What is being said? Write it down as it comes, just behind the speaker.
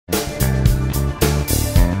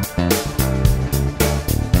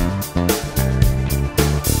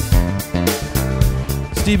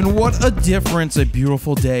Steven, what a difference a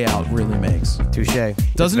beautiful day out really makes. Touche.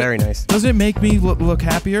 Doesn't very nice. Doesn't it make me look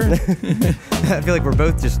happier? I feel like we're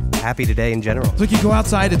both just happy today in general. It's like you go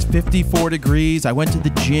outside, it's 54 degrees. I went to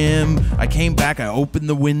the gym. I came back. I opened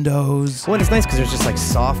the windows. Well, it's nice because there's just like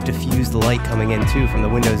soft, diffused light coming in too from the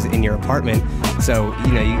windows in your apartment. So,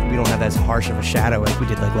 you know, we don't have as harsh of a shadow like we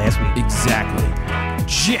did like last week. Exactly.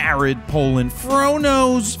 Jared Polin,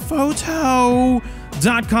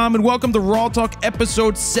 FroKnowsPhoto.com, and welcome to RAWtalk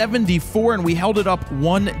episode 74, and we held it up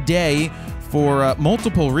one day for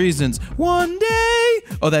multiple reasons. One day!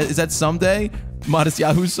 Oh, is that Someday? Modest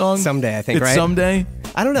Yahoo's song? Someday, I think, it's right? Someday?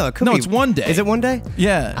 I don't know. It could be. No, it's One Day. Is it One Day?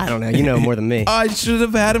 Yeah. I don't know. You know more than me. I should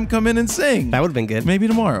have had him come in and sing. That would have been good. Maybe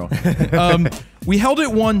tomorrow. We held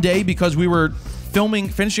it one day because we were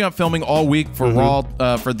finishing up filming all week for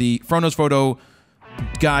for the FroKnowsPhoto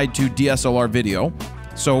guide to DSLR video.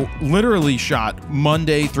 So literally shot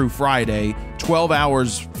Monday through Friday, 12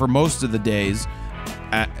 hours for most of the days.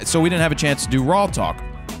 So we didn't have a chance to do RAWtalk.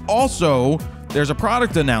 Also, there's a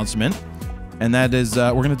product announcement, and that is,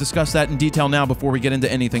 we're going to discuss that in detail now before we get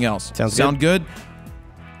into anything else. Sound good?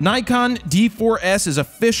 Nikon D4s is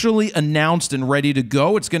officially announced and ready to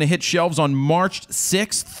go. It's going to hit shelves on March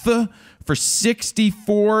 6th for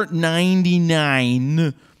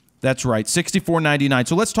 $64.99. That's right, $64.99.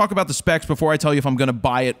 So let's talk about the specs before I tell you if I'm going to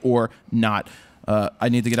buy it or not. I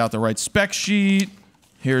need to get out the right spec sheet.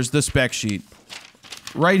 Here's the spec sheet.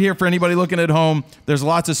 Right here for anybody looking at home, there's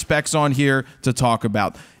lots of specs on here to talk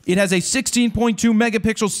about. It has a 16.2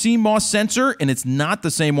 megapixel CMOS sensor, and it's not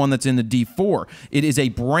the same one that's in the D4. It is a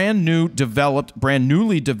brand newly developed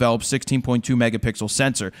 16.2 megapixel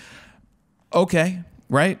sensor. Okay.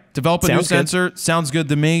 Right? Develop a new sensor. Sounds good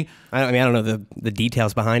to me. I mean, I don't know the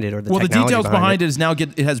details behind it or the technology the details behind it is now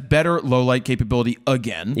it has better low light capability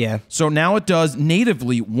again. Yeah. So now it does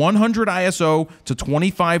natively 100 ISO to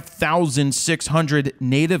 25,600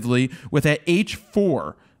 natively with an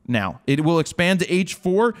H4. Now it will expand to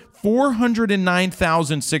H4,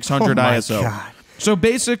 409,600 ISO. God. So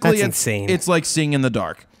basically, that's insane. It's like seeing in the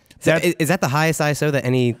dark. Is that the highest ISO that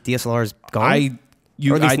any DSLR's gone?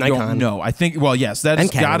 I don't know. I think, well, yes, that's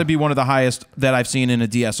got to be one of the highest that I've seen in a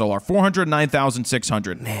DSLR.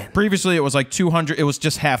 409,600. Man. Previously, it was like 200. It was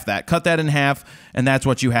just half that. Cut that in half, and that's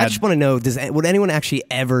what you had. I just want to know, would anyone actually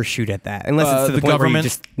ever shoot at that? Unless it's to the point where you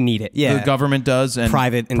just need it. Yeah. The government does. And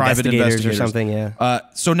private investigators or something, yeah.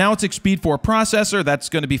 So now it's a Speed 4 processor. That's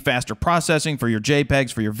going to be faster processing for your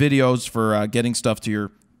JPEGs, for your videos, for getting stuff to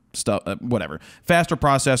your stuff, whatever. Faster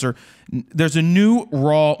processor. There's a new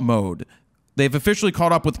RAW mode. They've officially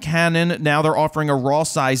caught up with Canon. Now they're offering a RAW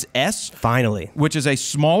size S. Finally. Which is a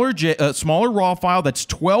smaller RAW file that's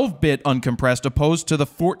 12-bit uncompressed opposed to the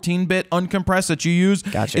 14-bit uncompressed that you use.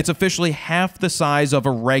 Gotcha. It's officially half the size of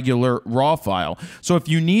a regular RAW file. So if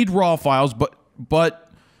you need RAW files, but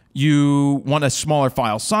you want a smaller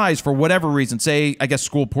file size for whatever reason, say, I guess,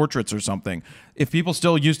 school portraits or something. If people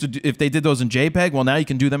still used to, if they did those in JPEG, well, now you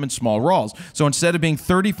can do them in small RAWs. So instead of being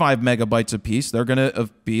 35 megabytes a piece, they're going to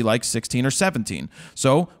be like 16 or 17.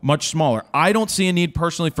 So much smaller. I don't see a need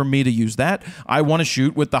personally for me to use that. I want to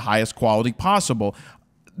shoot with the highest quality possible.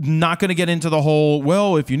 Not going to get into the whole,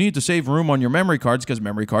 well, if you need to save room on your memory cards, because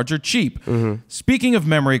memory cards are cheap. Speaking of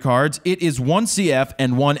memory cards, it is one CF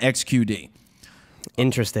and one XQD.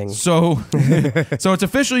 Interesting. So, so it's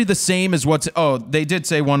officially the same as what's. Oh, they did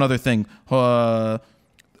say one other thing. I'll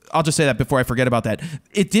just say that before I forget about that.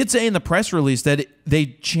 It did say in the press release that they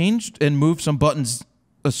changed and moved some buttons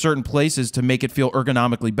certain places to make it feel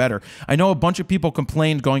ergonomically better. I know a bunch of people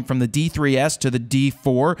complained going from the D3s to the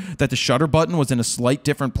D4 that the shutter button was in a slight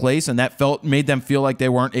different place, and that made them feel like they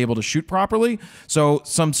weren't able to shoot properly. So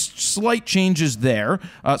some slight changes there.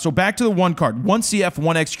 So back to the one card, one CF,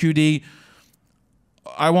 one XQD.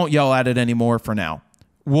 I won't yell at it anymore for now.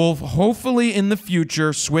 We'll hopefully in the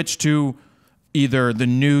future switch to either the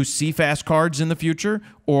new CFast cards in the future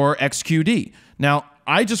or XQD. Now,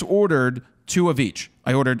 I just ordered 2 of each.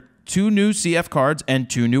 I ordered 2 new CF cards and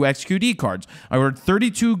 2 new XQD cards. I ordered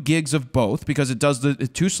 32 gigs of both because it does the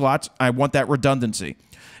 2 slots. I want that redundancy.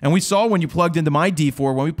 And we saw when you plugged into my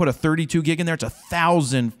D4, when we put a 32 gig in there, it's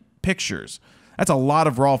 1,000 pictures. That's a lot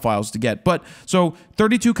of RAW files to get. But so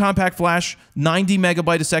 32 compact flash, 90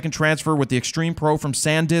 megabyte a second transfer with the Extreme Pro from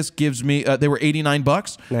SanDisk gives me, they were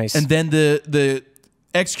 $89. Nice. And then the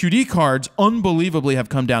XQD cards unbelievably have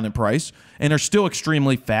come down in price and are still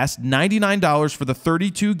extremely fast. $99 for the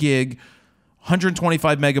 32 gig,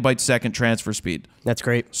 125 megabyte second transfer speed. That's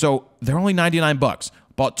great. So they're only $99.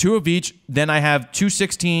 Bought 2 of each. Then I have 2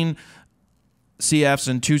 16 CFs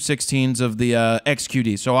and 2/16 of the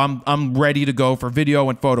XQD. So I'm ready to go for video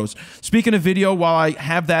and photos. Speaking of video, while I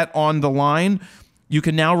have that on the line, you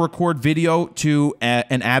can now record video to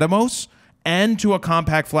an Atomos and to a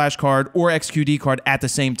compact flash card or XQD card at the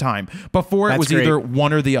same time. Before it was either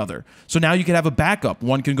one or the other. So now you can have a backup.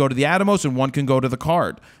 One can go to the Atomos and one can go to the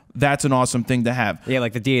card. That's an awesome thing to have. Yeah,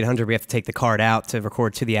 like the D800, we have to take the card out to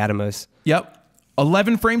record to the Atomos. Yep.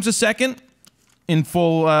 11 frames a second in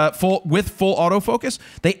full autofocus.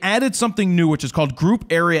 They added something new, which is called Group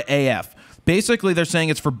Area AF. Basically, they're saying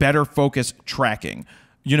it's for better focus tracking.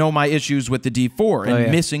 You know my issues with the D4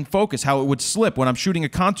 and missing focus, how it would slip when I'm shooting a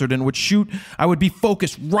concert and I would be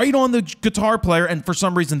focused right on the guitar player, and for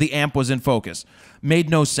some reason the amp was in focus.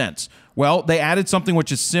 Made no sense. Well, they added something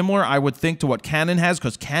which is similar, I would think, to what Canon has,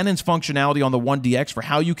 because Canon's functionality on the 1DX for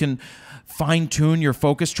how you can fine-tune your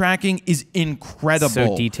focus tracking is incredible.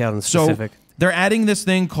 So detailed and specific. So they're adding this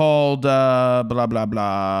thing called blah, blah,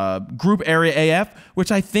 blah, Group Area AF,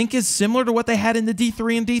 which I think is similar to what they had in the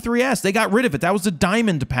D3 and D3S. They got rid of it. That was the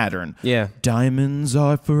diamond pattern. Yeah. Diamonds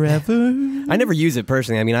are forever. I never use it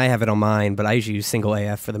personally. I mean, I have it on mine, but I usually use single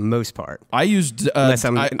AF for the most part. I used... unless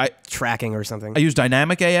I'm tracking or something. I use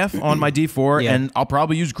dynamic AF on my D4, and I'll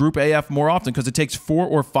probably use Group AF more often because it takes 4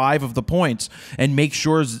 or 5 of the points and makes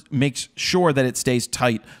sure that it stays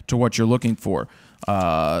tight to what you're looking for.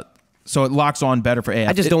 So it locks on better for AF.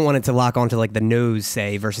 I just don't want it to lock onto like the nose,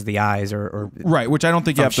 say, versus the eyes, or right, which I don't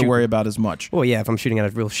think you have to worry about as much. Well, yeah, if I'm shooting at a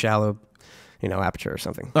real shallow, aperture or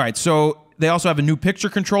something. All right, so they also have a new picture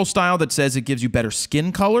control style that says it gives you better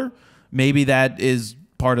skin color. Maybe that is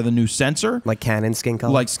part of the new sensor. Like Canon skin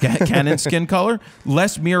color? Like Canon skin color.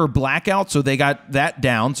 Less mirror blackout, so they got that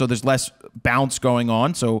down, so there's less bounce going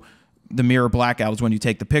on, so the mirror blackout is when you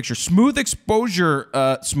take the picture. Smooth exposure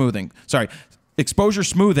smoothing. Sorry. Exposure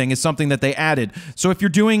smoothing is something that they added. So if you're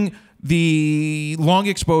doing the long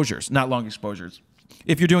exposures, not long exposures,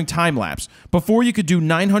 if you're doing time lapse, before you could do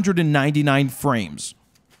 999 frames.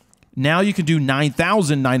 Now you can do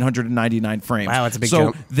 9,999 frames. Wow, that's a big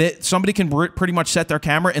jump. So somebody can pretty much set their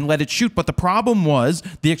camera and let it shoot. But the problem was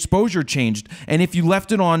the exposure changed. And if you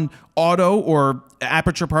left it on auto or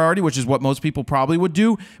aperture priority, which is what most people probably would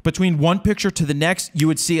do, between one picture to the next, you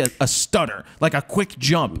would see a stutter, like a quick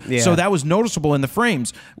jump. Yeah. So that was noticeable in the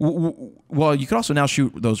frames. Well, you could also now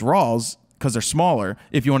shoot those RAWs because they're smaller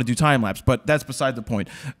if you want to do time-lapse, but that's beside the point.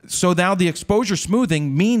 So now the exposure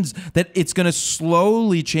smoothing means that it's going to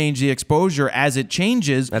slowly change the exposure as it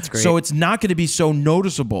changes. That's great. So it's not going to be so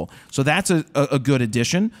noticeable. So that's a good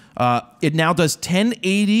addition. It now does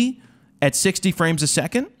 1080 at 60 frames a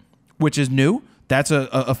second, which is new. That's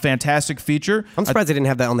a fantastic feature. I'm surprised they didn't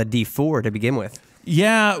have that on the D4 to begin with.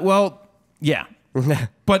 Yeah, well, yeah.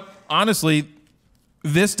 But honestly,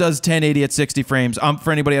 this does 1080 at 60 frames.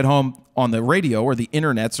 For anybody at home on the radio or the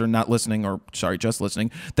internets or not listening, or sorry, just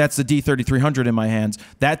listening, that's the D3300 in my hands.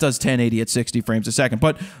 That does 1080 at 60 frames a second.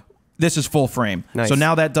 But this is full frame. Nice. So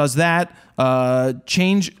now that does that.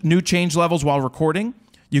 New change levels while recording.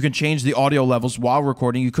 You can change the audio levels while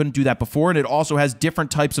recording. You couldn't do that before. And it also has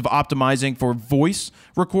different types of optimizing for voice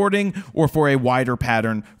recording or for a wider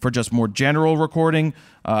pattern for just more general recording.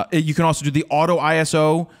 You can also do the auto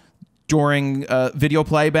ISO during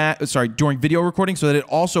during video recording, so that it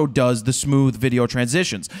also does the smooth video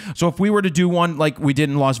transitions. So if we were to do one like we did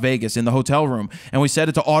in Las Vegas in the hotel room, and we set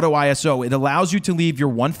it to auto ISO, it allows you to leave your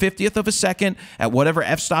 1/50th of a second at whatever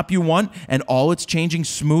f-stop you want, and all it's changing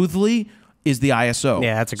smoothly is the ISO.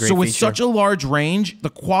 Yeah, that's a great So with feature. such a large range, the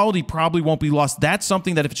quality probably won't be lost. That's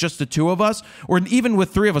something that if it's just the two of us, or even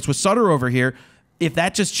with 3 of us, with Sutter over here, if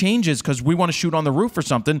that just changes because we want to shoot on the roof or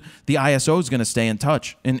something, the ISO is going to stay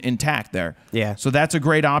intact there. Yeah. So that's a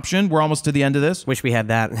great option. We're almost to the end of this. Wish we had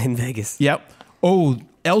that in Vegas. Yep. Oh,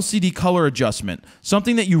 LCD color adjustment.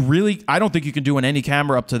 Something that I don't think you can do in any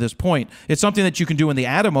camera up to this point. It's something that you can do in the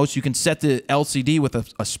Atomos. You can set the LCD with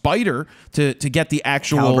a spider to get the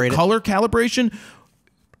actual color calibration.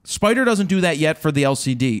 Spider doesn't do that yet for the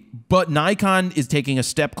LCD, but Nikon is taking a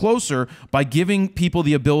step closer by giving people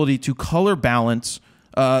the ability to color balance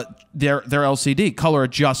their LCD, color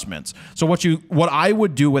adjustments. So what I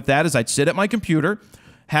would do with that is I'd sit at my computer,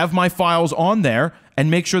 have my files on there, and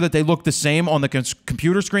make sure that they look the same on the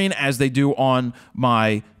computer screen as they do on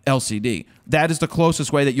my LCD. That is the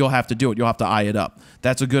closest way that you'll have to do it. You'll have to eye it up.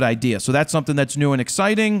 That's a good idea. So that's something that's new and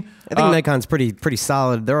exciting. I think Nikon's pretty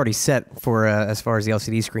solid. They're already set for as far as the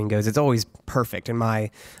LCD screen goes. It's always perfect in my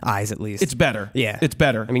eyes, at least. It's better. Yeah, it's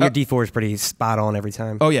better. I mean, your D4 is pretty spot on every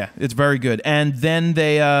time. Oh yeah, it's very good. And then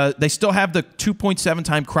they still have the 2.7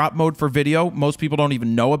 time crop mode for video. Most people don't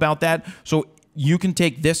even know about that. So you can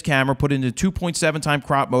take this camera, put it into 2.7 time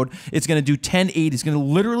crop mode. It's going to do 1080. It's going to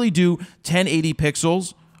literally do 1080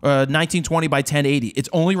 pixels, 1920 by 1080. It's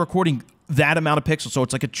only recording that amount of pixels, so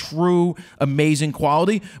it's like a true amazing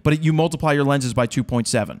quality, but you multiply your lenses by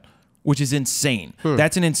 2.7, which is insane.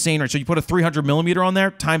 That's an insane rate. So you put a 300 millimeter on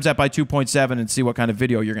there, times that by 2.7, and see what kind of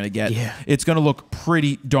video you're going to get. Yeah. It's going to look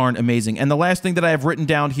pretty darn amazing. And the last thing that I have written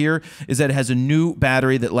down here is that it has a new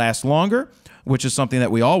battery that lasts longer, which is something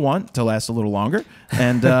that we all want to last a little longer.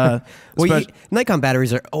 And well, Nikon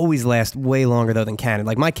batteries are always last way longer though than Canon.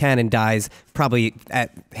 Like my Canon dies probably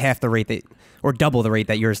at half the rate that, or double the rate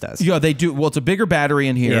that yours does. Yeah, they do. Well, it's a bigger battery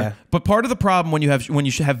in here. Yeah. But part of the problem when you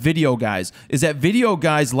have video guys is that video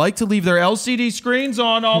guys like to leave their LCD screens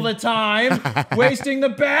on all the time, wasting the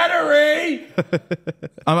battery.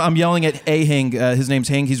 I'm yelling at Hing. His name's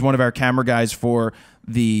Hing. He's one of our camera guys for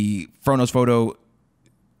the FroKnowsPhoto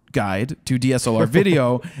guide to DSLR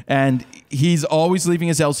video, and he's always leaving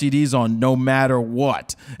his LCDs on no matter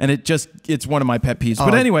what, and it's one of my pet peeves.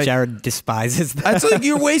 But anyway, Jared despises that. That's like,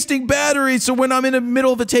 you're wasting battery, so when I'm in the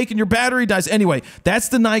middle of a take and your battery dies. Anyway, that's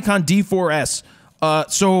the Nikon D4s.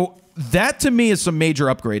 So that to me is some major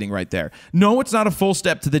upgrading right there. No, it's not a full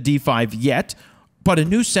step to the D5 yet, but a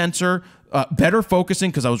new sensor, better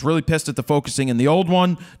focusing, because I was really pissed at the focusing in the old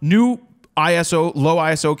one, new ISO, low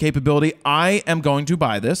ISO capability. I am going to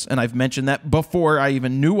buy this, and I've mentioned that before I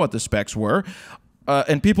even knew what the specs were.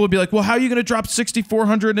 And people would be like, well, how are you going to drop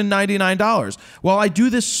 $6,499? Well, I do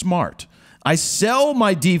this smart. I sell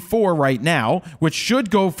my D4 right now, which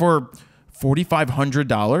should go for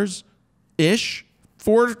 $4,500-ish.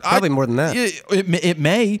 Probably more than that. It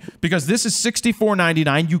may, because this is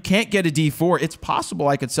 $6,499. You can't get a D4. It's possible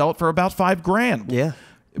I could sell it for about $5,000. Yeah.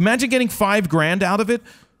 Imagine getting $5,000 out of it.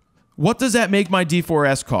 What does that make my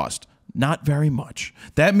D4S cost? Not very much.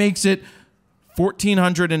 That makes it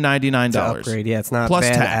 $1,499. Upgrade, yeah, it's not plus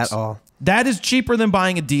bad tax at all. That is cheaper than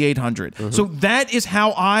buying a D800. So that is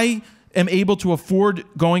how I am able to afford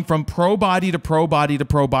going from pro body to pro body to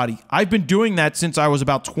pro body. I've been doing that since I was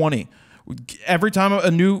about 20. Every time I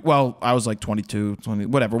was like 22, 20,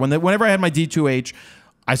 whatever. Whenever I had my D2H,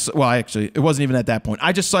 actually, it wasn't even at that point.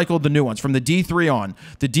 I just cycled the new ones from the D3 on.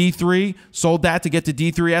 The D3, sold that to get the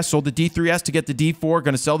D3S, sold the D3S to get the D4,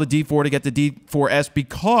 going to sell the D4 to get the D4S,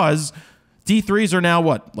 because D3s are now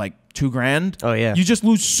what, like $2,000? Oh, yeah. You just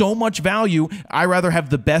lose so much value. I rather have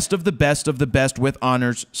the best of the best of the best with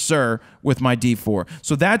honors, sir, with my D4.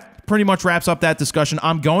 So that pretty much wraps up that discussion.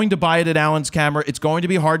 I'm going to buy it at Alan's camera. It's going to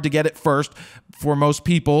be hard to get it first for most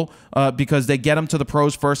people because they get them to the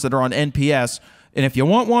pros first that are on NPS. And if you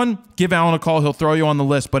want one, give Alan a call. He'll throw you on the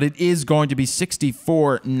list. But it is going to be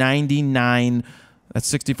 $6,499.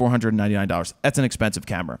 That's $6,499. That's an expensive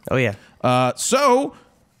camera. Oh, yeah. So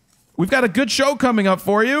we've got a good show coming up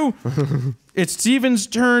for you. It's Steven's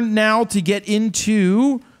turn now to get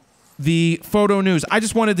into the photo news. I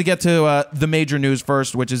just wanted to get to the major news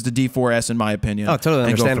first, which is the D4S, in my opinion. Oh, totally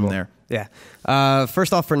understandable. And go from there. Yeah.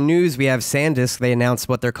 First off, for news, we have SanDisk. They announced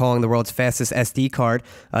what they're calling the world's fastest SD card,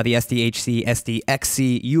 the SDHC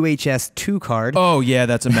SDXC UHS-2 card. Oh, yeah,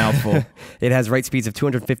 that's a mouthful. It has write speeds of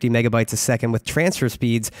 250 megabytes a second with transfer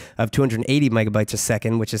speeds of 280 megabytes a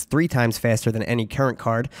second, which is 3 times faster than any current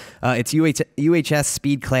card. It's UHS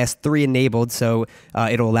Speed Class 3 enabled, so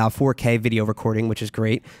it'll allow 4K video recording, which is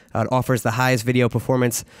great. It offers the highest video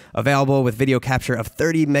performance available with video capture of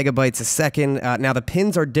 30 megabytes a second. Now, the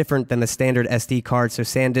pins are different than the standard SD card. So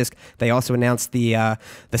SanDisk, they also announced the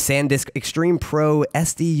SanDisk Extreme Pro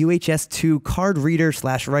SD UHS-2 card reader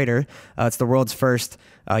 / writer. It's the world's first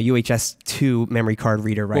UHS-2 memory card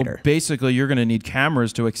reader writer. Well, basically, you're going to need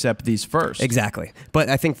cameras to accept these first. Exactly. But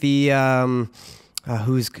I think the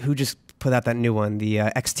who just put out that new one, the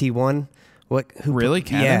XT1. Really?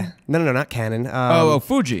 Canon? Yeah. No, not Canon.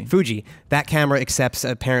 Fuji. Fuji. That camera accepts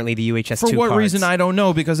apparently the UHS-2 For what cards. reason, I don't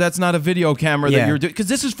know, because that's not a video camera that you're doing. Because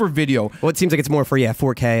this is for video. Well, it seems like it's more for,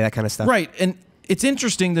 4K, that kind of stuff. Right. And it's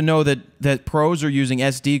interesting to know that pros are using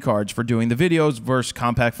SD cards for doing the videos versus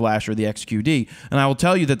compact flash or the XQD. And I will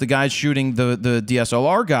tell you that the guys shooting the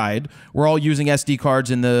DSLR guide were all using SD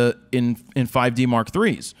cards in 5D Mark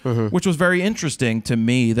IIIs, which was very interesting to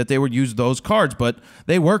me that they would use those cards, but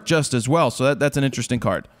they work just as well. So that's an interesting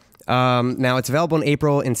card. Now, it's available in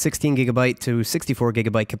April in 16 gigabyte to 64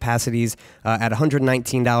 gigabyte capacities at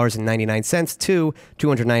 $119.99 to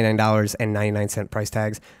 $299.99 price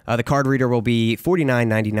tags. The card reader will be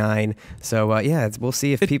 $49.99. So, we'll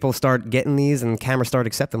see if people start getting these and cameras start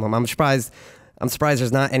accepting them. I'm surprised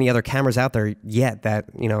there's not any other cameras out there yet that,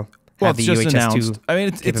 have the just UHS-2 announced. I mean,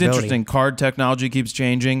 it's capability. interesting. Card technology keeps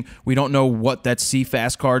changing. We don't know what that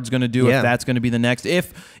CFast card's going to do, if that's going to be the next.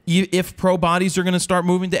 If pro bodies are going to start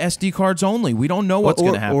moving to SD cards only. We don't know what's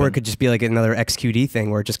going to happen. Or it could just be like another XQD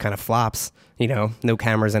thing where it just kind of flops. You know, no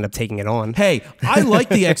cameras end up taking it on. Hey, I like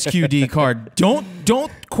the XQD card.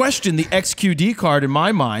 Don't question the XQD card in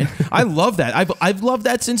my mind. I love that. I've loved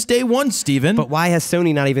that since day one, Steven. But why has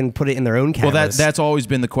Sony not even put it in their own cameras? Well, that's always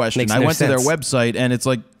been the question. Makes I no went to their sense. website, and it's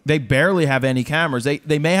like they barely have any cameras.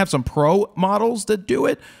 They may have some pro models that do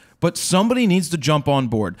it, but somebody needs to jump on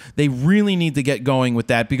board. They really need to get going with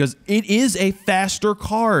that because it is a faster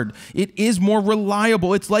card. It is more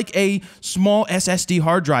reliable. It's like a small SSD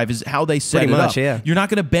hard drive is how they set Pretty it much, up. yeah. You're not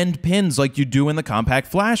going to bend pins like you do in the compact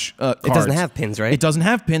flash cards. It doesn't have pins, right? It doesn't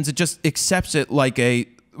have pins. It just accepts it like a...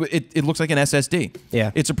 It looks like an SSD.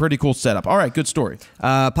 Yeah. It's a pretty cool setup. All right, good story.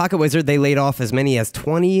 Pocket Wizard, they laid off as many as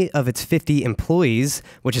 20 of its 50 employees,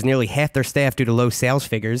 which is nearly half their staff due to low sales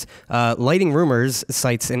figures. Lighting Rumors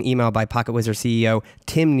cites an email by Pocket Wizard CEO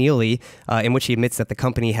Tim Neely, in which he admits that the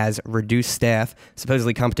company has reduced staff.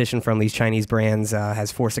 Supposedly, competition from these Chinese brands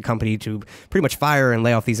has forced the company to pretty much fire and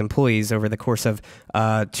lay off these employees over the course of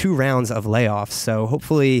 2 rounds of layoffs. So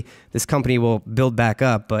hopefully this company will build back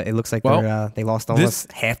up, but it looks like they lost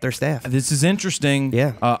almost half their staff. This is interesting.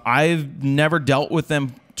 Yeah. I've never dealt with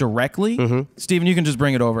them directly. Steven, you can just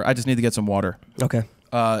bring it over. I just need to get some water. Okay.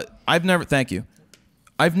 Thank you.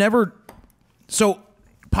 So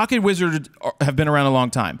Pocket Wizards have been around a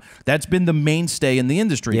long time. That's been the mainstay in the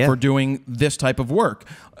industry for doing this type of work.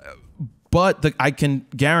 But I can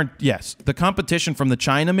guarantee, yes, the competition from the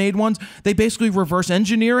China-made ones, they basically reverse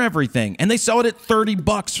engineer everything, and they sell it at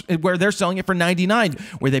 $30, where they're selling it for $99,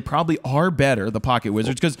 where they probably are better, the Pocket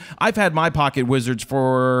Wizards, because I've had my Pocket Wizards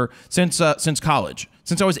since college.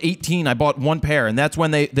 Since I was 18, I bought one pair, and that's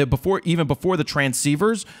when even before the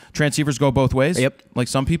transceivers go both ways, like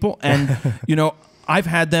some people, and you know. I've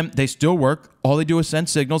had them. They still work. All they do is send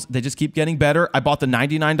signals. They just keep getting better. I bought the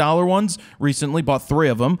 $99 ones recently, bought 3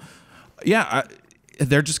 of them. Yeah,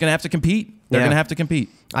 they're just going to have to compete. They're going to have to compete.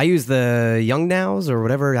 I use the Young Nows or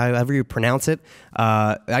whatever, however you pronounce it.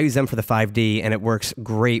 I use them for the 5D, and it works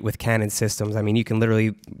great with Canon systems. I mean, you can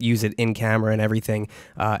literally use it in camera and everything,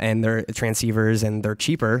 and they're transceivers, and they're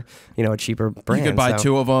cheaper, a cheaper brand. You could buy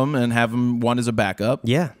 2 of them and have them one as a backup.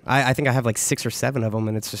 Yeah, I think I have like 6 or 7 of them,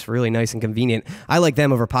 and it's just really nice and convenient. I like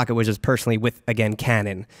them over Pocket Wizards personally with, again,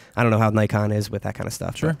 Canon. I don't know how Nikon is with that kind of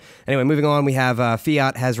stuff. Sure. But anyway, moving on, we have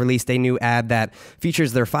Fiat has released a new ad that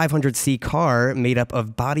features their 500C car made up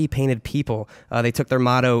of body-painted people. They took their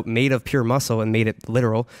motto, made of pure muscle, and made it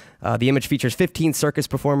literal. The image features 15 circus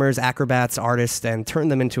performers, acrobats, artists, and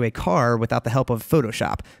turned them into a car without the help of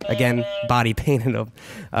Photoshop. Again, body-painted them.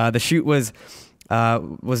 The shoot was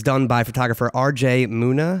done by photographer R.J.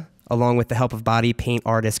 Muna, along with the help of body paint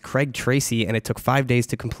artist Craig Tracy, and it took 5 days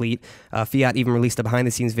to complete. Fiat even released a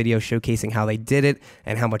behind-the-scenes video showcasing how they did it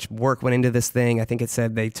and how much work went into this thing. I think it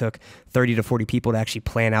said they took 30 to 40 people to actually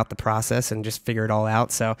plan out the process and just figure it all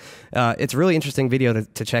out. So it's a really interesting video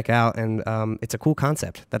to check out, and it's a cool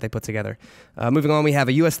concept that they put together. Moving on, we have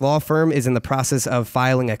a U.S. law firm is in the process of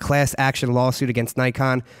filing a class action lawsuit against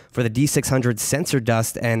Nikon for the D600 sensor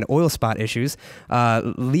dust and oil spot issues.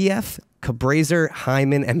 Leaf, Cabraser,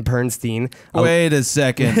 Hyman, and Bernstein. Wait a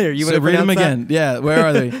second. You so read them again. Yeah, where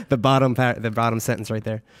are they? the bottom sentence right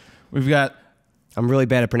there. We've got. I'm really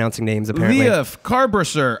bad at pronouncing names. Apparently. Leaf,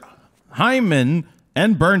 Cabraser, Hyman,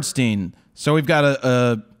 and Bernstein. So we've got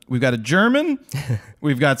a German,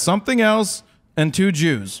 we've got something else, and 2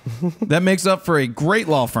 Jews. That makes up for a great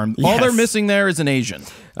law firm. All they're missing there is an Asian.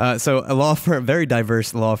 So a law firm, very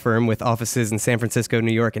diverse law firm with offices in San Francisco,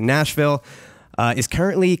 New York, and Nashville. Is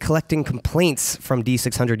currently collecting complaints from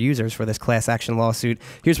D600 users for this class action lawsuit.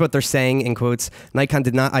 Here's what they're saying, in quotes: Nikon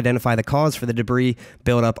did not identify the cause for the debris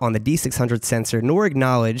buildup on the D600 sensor, nor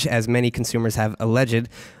acknowledge, as many consumers have alleged,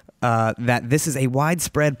 that this is a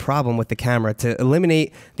widespread problem with the camera. To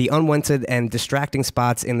eliminate the unwanted and distracting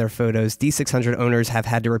spots in their photos, D600 owners have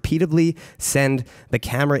had to repeatedly send the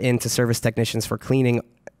camera in to service technicians for cleaning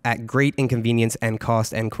at great inconvenience and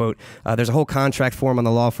cost, end quote. There's a whole contract form on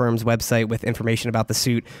the law firm's website with information about the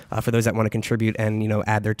suit for those that want to contribute and,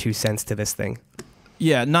 add their 2 cents to this thing.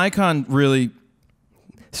 Yeah, Nikon really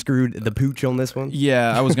screwed the pooch on this one.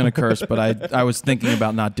 Yeah, I was going to curse, but I was thinking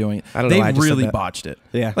about not doing it. I don't know why I just really said that. botched it.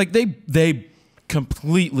 Yeah. Like they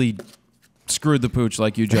completely screwed the pooch,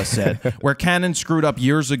 like you just said. Where Canon screwed up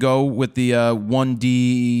years ago with the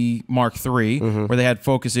 1D Mark III, where they had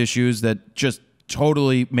focus issues that just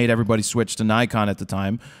totally made everybody switch to Nikon at the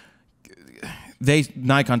time.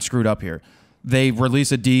 Nikon screwed up here. They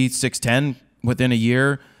released a D610 within a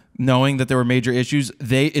year. knowing that there were major issues.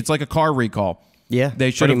 It's like a car recall. Yeah,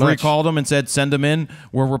 they should have recalled them and said, send them in.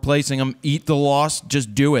 We're replacing them. Eat the loss.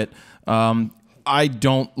 Just do it. I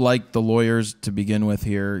don't like the lawyers to begin with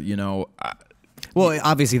here. You know. Well,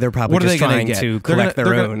 obviously they're probably just trying to collect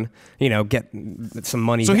their own, you know, get some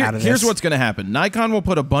money out of this. Here's what's going to happen. Nikon will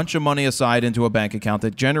put a bunch of money aside into a bank account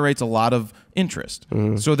that generates a lot of interest,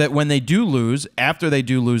 so that when they do lose, after they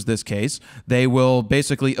do lose this case, they will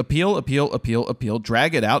basically appeal,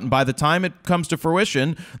 drag it out, and by the time it comes to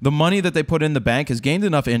fruition, the money that they put in the bank has gained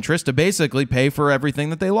enough interest to basically pay for everything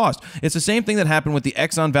that they lost. It's the same thing that happened with the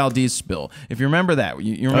Exxon Valdez spill. If you remember that,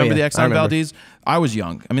 you remember the Exxon Valdez? I was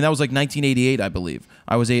young. I mean, that was like 1988, I believe.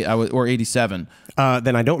 I was or 87.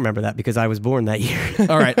 Then I don't remember that because I was born that year.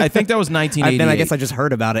 All right, I think that was 1988. Then I guess I just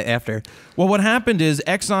heard about it after. Well, what happened is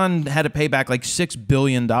Exxon had to pay back like $6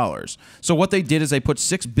 billion. So what they did is they put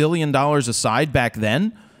 $6 billion aside back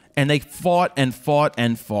then, and they fought and fought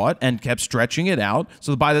and fought and kept stretching it out.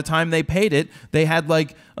 So by the time they paid it, they had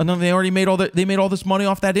like they already made all this money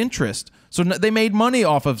off that interest. So they made money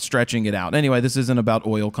off of stretching it out. Anyway, this isn't about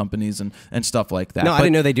oil companies and stuff like that. No, I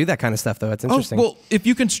didn't know they do that kind of stuff, though. It's interesting. Oh, well, if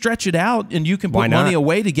you can stretch it out and you can put money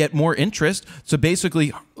away to get more interest, so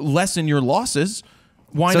basically lessen your losses,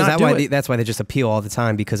 why not do it? That's why they just appeal all the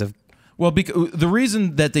time because of... Well, the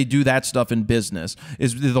reason that they do that stuff in business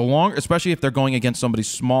is especially if they're going against somebody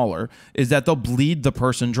smaller, is that they'll bleed the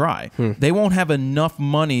person dry. They won't have enough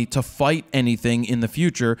money to fight anything in the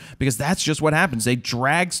future because that's just what happens. They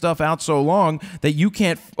drag stuff out so long that you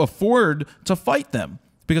can't afford to fight them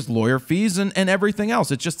because lawyer fees and everything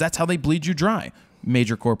else. It's just that's how they bleed you dry.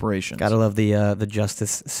 Major corporations. Gotta love the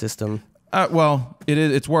justice system. Well,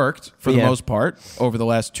 it's worked for the most part over the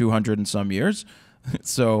last 200 and some years.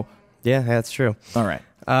 So. Yeah, that's true. All right.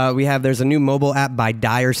 There's a new mobile app by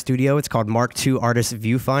Dyer Studio. It's called Mark II Artist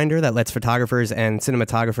Viewfinder that lets photographers and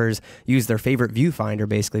cinematographers use their favorite viewfinder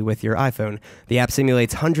basically with your iPhone. The app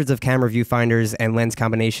simulates hundreds of camera viewfinders and lens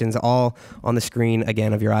combinations all on the screen,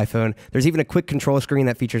 again, of your iPhone. There's even a quick control screen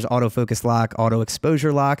that features autofocus lock, auto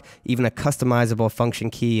exposure lock, even a customizable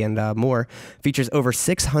function key, and more. Features over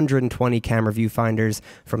 620 camera viewfinders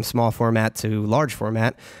from small format to large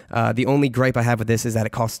format. The only gripe I have with this is that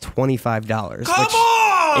it costs $25. Come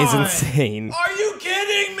on! Is insane. Are you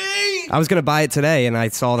kidding me? I was going to buy it today, and I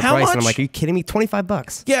saw the price, and I'm like, are you kidding me?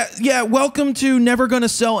 $25. Yeah, welcome to never going to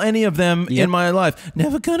sell any of them in my life.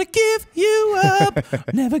 Never going to give you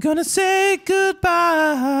up. Never going to say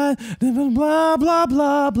goodbye. Never blah, blah,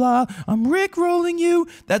 blah, blah. I'm Rickrolling you.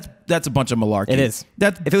 That's a bunch of malarkey. It is.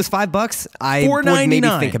 If it was $5, I would maybe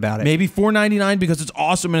think about it. Maybe $4.99 because it's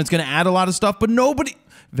awesome and it's going to add a lot of stuff, but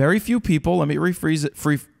very few people, let me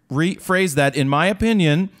rephrase that, in my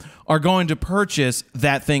opinion, are going to purchase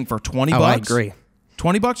that thing for $20. I agree.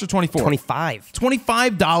 $20 or 24? $25.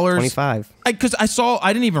 $25. $25. Because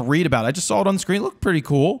I didn't even read about it. I just saw it on the screen. It looked pretty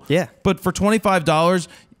cool. Yeah. But for $25,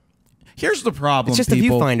 here's the problem. It's just a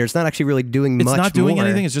viewfinder. It's not actually really doing much more. It's not doing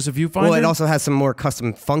anything. It's just a viewfinder. Well, it also has some more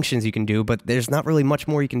custom functions you can do, but there's not really much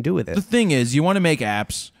more you can do with it. The thing is, you want to make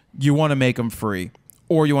apps, you want to make them free,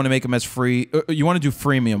 or you want to make them as free. You want to do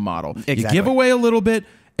freemium model. Exactly. You give away a little bit.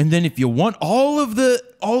 And then if you want all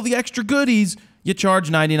the extra goodies, you charge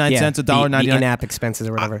 99 cents, $1.99. The in-app expenses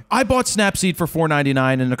or whatever. I bought Snapseed for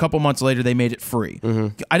 $4.99, and a couple months later they made it free.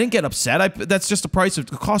 I didn't get upset. That's just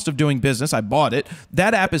the cost of doing business. I bought it.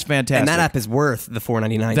 That app is fantastic. And that app is worth the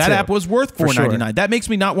 $4.99. That app was worth $4.99. Sure. That makes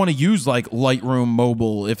me not want to use like Lightroom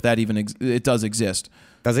Mobile if that even it does exist.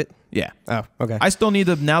 Does it? Yeah. Oh, okay. I still need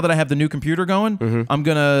now that I have the new computer going, I'm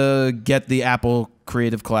going to get the Apple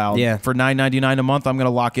Creative Cloud. Yeah. For $9.99 a month, I'm going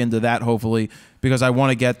to lock into that hopefully because I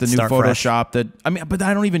want to get the new Photoshop but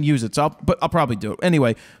I don't even use it. So I'll probably do it.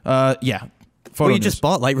 Anyway, yeah. Well, you just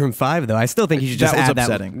bought Lightroom 5 though. I still think you should just add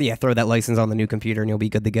upsetting. that. Yeah, throw that license on the new computer and you'll be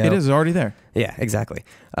good to go. It is already there. Yeah, exactly.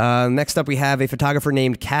 Next up, we have a photographer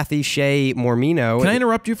named Kathy Shea Mormino. Can I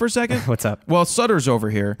interrupt you for a second? What's up? Well, Sutter's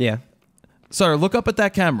over here. Yeah. Sutter, look up at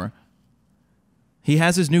that camera. He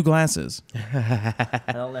has his new glasses. I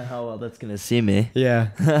don't know how well that's going to see me. Yeah.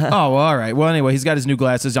 Oh, well, all right. Well, anyway, he's got his new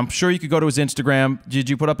glasses. I'm sure you could go to his Instagram. Did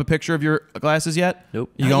you put up a picture of your glasses yet?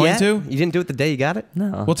 Nope. You going to? You didn't do it the day you got it?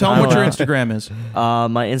 No. Well, tell him what your Instagram is.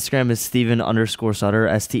 My Instagram is Steven_Sutter,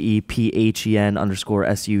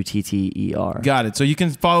 STEPHEN_SUTTER. Got it. So you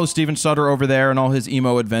can follow Steven Sutter over there and all his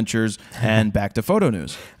emo adventures. And back to photo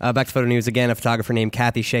news. Back to photo news again. A photographer named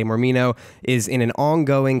Kathy Shea Mormino is in an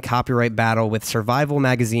ongoing copyright battle with Survival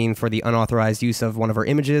Magazine for the unauthorized use of one of her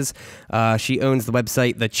images. She owns the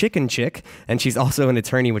website The Chicken Chick, and she's also an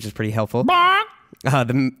attorney, which is pretty helpful.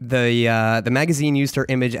 The magazine used her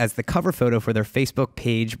image as the cover photo for their Facebook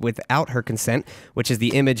page without her consent, which is the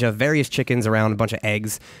image of various chickens around a bunch of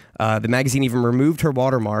eggs. The magazine even removed her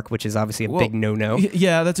watermark, which is obviously a big no-no.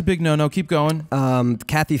 Yeah, that's a big no-no. Keep going.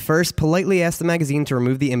 Kathy first politely asked the magazine to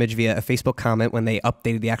remove the image via a Facebook comment when they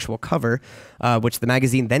updated the actual cover, which the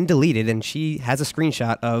magazine then deleted, and she has a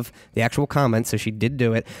screenshot of the actual comment, so she did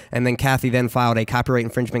do it. And then Kathy then filed a copyright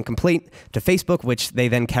infringement complaint to Facebook, which they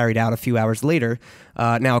then carried out a few hours later.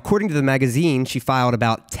 Now, according to the magazine, she filed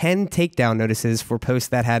about 10 takedown notices for posts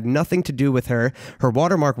that had nothing to do with her. Her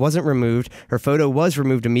watermark wasn't removed. Her photo was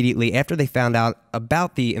removed immediately after they found out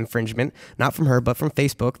about the infringement, not from her, but from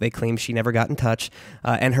Facebook. They claim she never got in touch,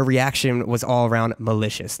 and her reaction was all around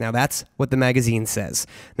malicious. Now, that's what the magazine says.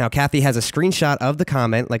 Now, Kathy has a screenshot of the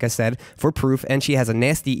comment, like I said, for proof, and she has a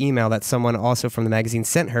nasty email that someone also from the magazine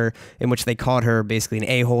sent her, in which they called her basically an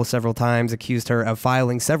a-hole several times, accused her of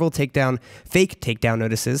filing several fake takedown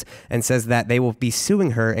notices, and says that they will be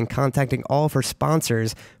suing her and contacting all of her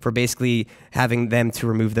sponsors for basically having them to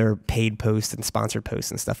remove their paid posts and sponsored posts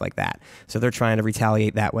and stuff like that. So they're trying to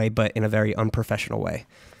retaliate that way, but in a very unprofessional way.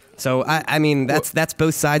 So I mean, that's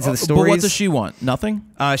both sides of the story. But what does she want? Nothing?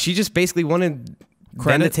 She just basically wanted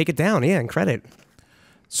them to take it down, yeah, and credit.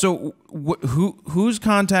 So who's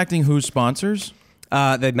contacting whose sponsors?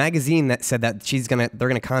 The magazine that said that they're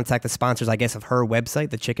gonna contact the sponsors, I guess, of her website,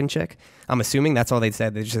 the Chicken Chick. I'm assuming that's all they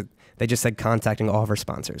said. They just said contacting all of her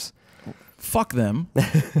sponsors. Fuck them.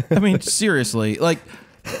 I mean, seriously, like,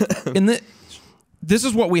 this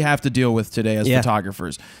is what we have to deal with today as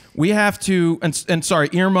photographers. We have to, and sorry,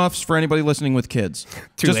 earmuffs for anybody listening with kids.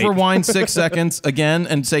 Just rewind 6 seconds again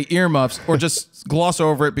and say earmuffs, or just gloss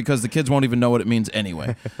over it because the kids won't even know what it means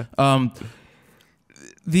anyway.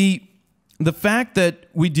 The fact that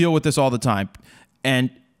we deal with this all the time, and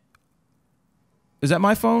is that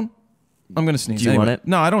my phone? I'm gonna sneeze. Do you want it?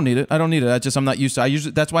 No, I don't need it. I don't need it. I'm not used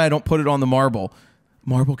to. That's why I don't put it on the marble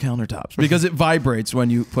countertops, because it vibrates when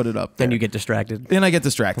you put it up there. Then you get distracted. Then I get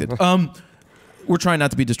distracted. We're trying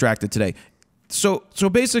not to be distracted today. So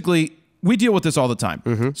basically, we deal with this all the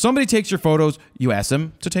time. Somebody takes your photos, you ask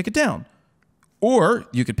them to take it down, or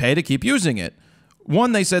you could pay to keep using it.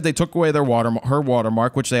 One, they said they took away her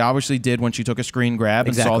watermark, which they obviously did when she took a screen grab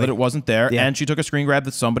and saw that it wasn't there. Yeah. And she took a screen grab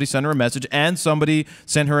that somebody sent her a message, and somebody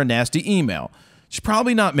sent her a nasty email. She's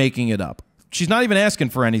probably not making it up. She's not even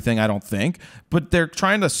asking for anything, I don't think. But they're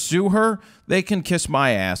trying to sue her. They can kiss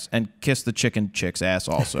my ass and kiss the chicken chick's ass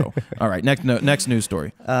also. All right, next news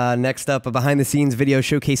story. Next up, a behind-the-scenes video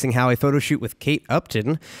showcasing how a photo shoot with Kate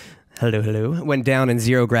Upton went down in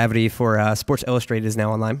zero gravity for Sports Illustrated is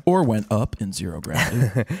now online. Or went up in zero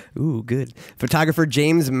gravity. Ooh, good. Photographer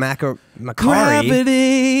James Macari.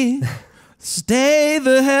 Gravity, stay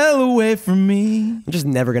the hell away from me. I'm just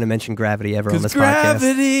never going to mention gravity ever on this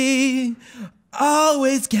gravity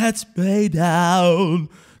always gets me down.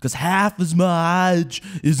 Because half as much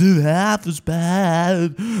isn't half as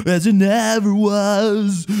bad as it never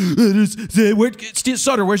was.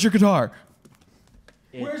 Sutter, where's your guitar?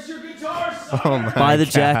 Where's your guitar, Sutter? Oh my Buy the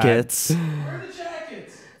God. jackets. Where are the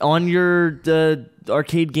jackets? On your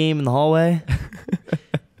arcade game in the hallway.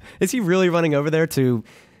 Is he really running over there to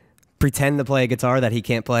pretend to play a guitar that he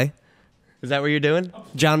can't play? Is that what you're doing?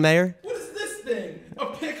 John Mayer? What is this thing? A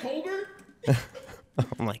pick holder?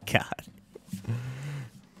 Oh my God.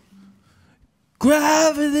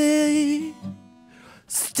 Gravity,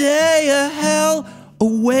 stay a hell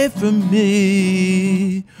away from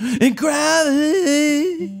me. In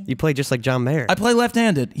gravity. You play just like John Mayer. I play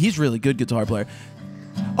left-handed. He's a really good guitar player.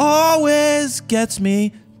 Always gets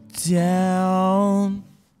me down.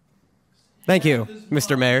 Thank you,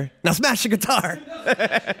 Mr. Mayer. Now smash the guitar.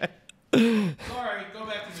 Sorry, go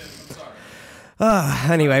back to this. I'm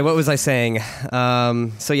sorry. Anyway, what was I saying?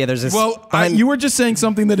 So yeah, there's this. Well, you were just saying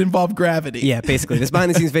something that involved gravity. Yeah, basically. This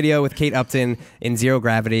behind-the-scenes video with Kate Upton in zero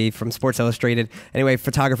gravity from Sports Illustrated. Anyway,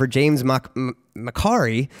 photographer James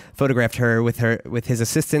Macari photographed her with his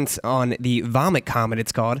assistants on the Vomit Comet,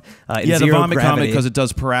 it's called. In the zero Vomit gravity. Comet, because it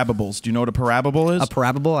does parabolas. Do you know what a parabole is? A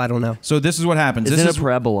parabole? I don't know. So this is what happens. Isn't it a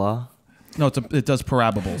parabola? No, it does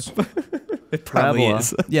parabolas. It probably Parabola.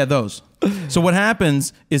 is. Yeah, those. So what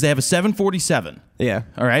happens is they have a 747. Yeah.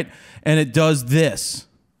 All right? And it does this.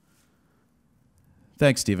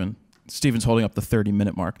 Thanks, Steven. Steven's holding up the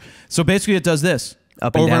 30-minute mark. So basically it does this.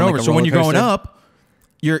 Up and over down and over. like a So when you're roller going coaster. up,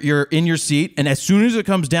 You're in your seat, and as soon as it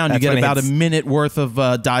comes down, you get about a minute worth of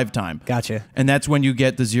dive time. Gotcha. And that's when you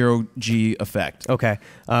get the 0G effect. Okay.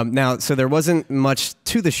 Now, so there wasn't much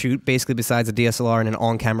to the shoot, basically, besides a DSLR and an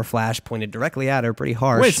on-camera flash pointed directly at her, pretty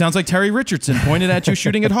harsh. Wait, sounds like Terry Richardson pointed at you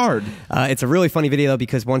shooting it hard. It's a really funny video, though,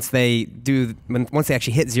 because once they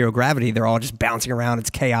actually hit zero gravity, they're all just bouncing around.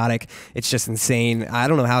 It's chaotic. It's just insane. I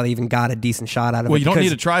don't know how they even got a decent shot out of it. Well, you don't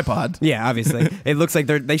need a tripod. Yeah, obviously. It looks like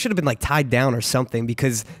they should have been like tied down or something,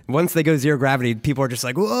 because once they go zero gravity, people are just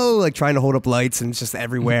like, whoa, like trying to hold up lights, and it's just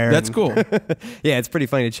everywhere. That's cool. Yeah, it's pretty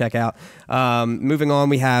funny to check out. Moving on,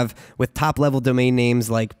 we have, with top-level domain names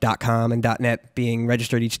like .com and .net being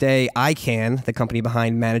registered each day, ICANN, the company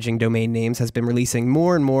behind managing domain names, has been releasing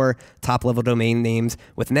more and more top-level domain names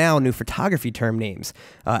with now new photography term names.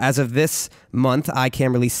 As of this month,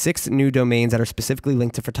 ICANN released 6 new domains that are specifically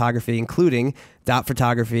linked to photography, including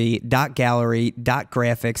 .photography, .gallery,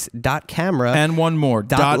 .graphics, .camera, and one more,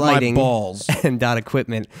 .lighting, my balls, and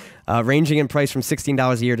 .equipment, ranging in price from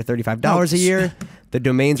 $16 a year to $35 a year. The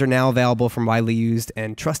domains are now available from widely used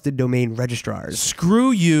and trusted domain registrars.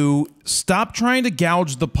 Screw you. Stop trying to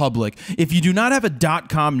gouge the public. If you do not have a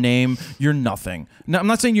 .com name, you're nothing. Now, I'm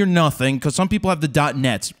not saying you're nothing, because some people have the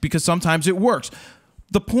 .nets, because sometimes it works.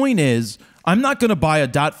 The point is, I'm not going to buy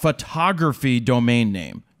a .photography domain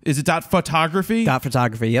name. Is it .photography?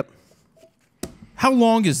 .photography, yep. How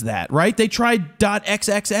long is that, right? They tried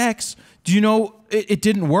 .xxx. Do you know it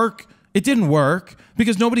didn't work? It didn't work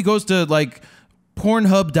because nobody goes to, like,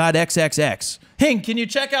 Pornhub.xxx. Hank, can you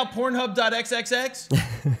check out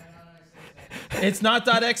Pornhub.xxx? It's not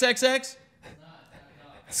 .xxx?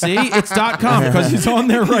 See? It's .com because he's on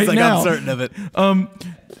there right like, now. I'm certain of it.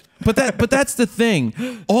 But that's the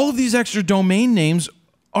thing. All of these extra domain names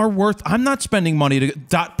are worth... I'm not spending money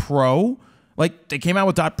to... .pro? Like, they came out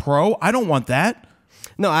with .pro? I don't want that.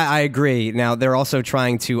 No, I agree. Now, they're also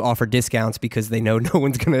trying to offer discounts because they know no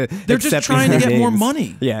one's going to They're just trying to get more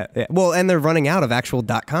money. Yeah, yeah. Well, and they're running out of actual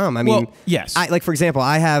 .com. I mean, yes. Like, for example,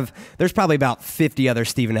 there's probably about 50 other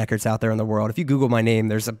Stephen Eckerts out there in the world. If you Google my name,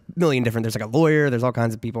 there's a million different, there's like a lawyer, there's all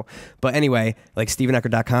kinds of people. But anyway, like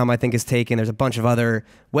StephenEckert.com, I think, is taken. There's a bunch of other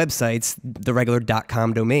websites, the regular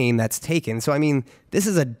 .com domain that's taken. So, I mean, this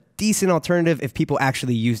is a decent alternative if people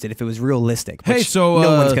actually used it, if it was realistic. Hey, so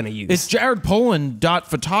no one's going to use. It's Jared Polin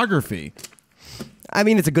 .photography. I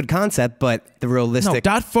mean, it's a good concept, but the realistic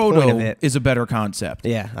 .photo point of it is a better concept.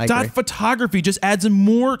 Yeah, I agree. .photography just adds in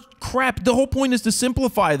more crap. The whole point is to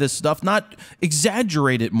simplify this stuff, not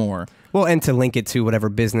exaggerate it more. Well, and to link it to whatever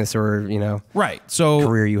business or, right. So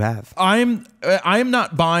career you have. I'm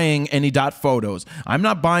not buying any .photos. I'm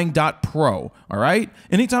not buying .pro, all right?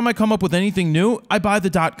 Anytime I come up with anything new, I buy the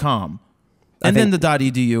 .com. And then the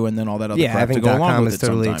 .edu and then all that other crap to go along with it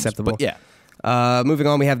totally sometimes. acceptable. But yeah. Moving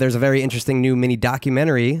on, there's a very interesting new mini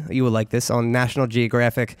documentary, you will like this, on National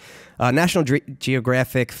Geographic.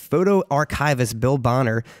 Geographic photo archivist Bill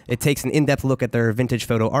Bonner. It takes an in-depth look at their vintage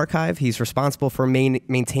photo archive. He's responsible for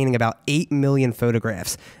maintaining about 8 million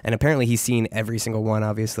photographs, and apparently he's seen every single one,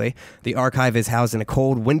 obviously. The archive is housed in a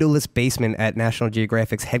cold, windowless basement at National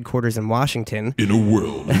Geographic's headquarters in Washington. In a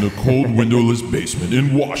world, in a cold, windowless basement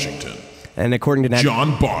in Washington. And according to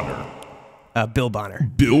John Bonner. Bill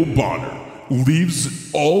Bonner. Bill Bonner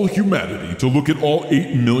leaves all humanity to look at all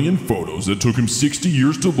 8 million photos that took him 60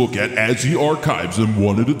 years to look at as he archives them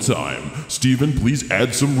one at a time. Stephen, please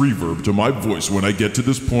add some reverb to my voice when I get to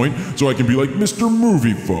this point so I can be like Mr.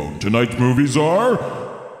 Movie Phone. Tonight's movies are...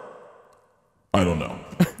 I don't know.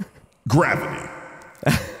 Gravity.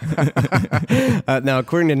 Now,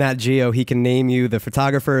 according to Nat Geo, he can name you the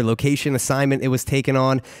photographer, location, assignment it was taken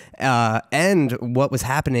on, and what was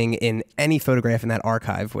happening in any photograph in that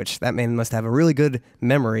archive, which that man must have a really good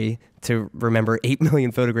memory to remember 8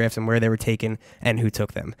 million photographs and where they were taken and who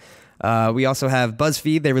took them. We also have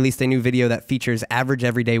BuzzFeed. They released a new video that features average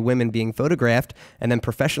everyday women being photographed and then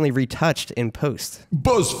professionally retouched in post.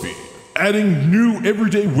 BuzzFeed. Adding new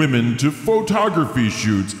everyday women to photography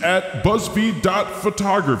shoots at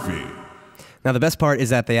BuzzFeed.photography. Now, the best part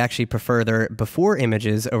is that they actually prefer their before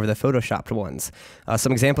images over the photoshopped ones.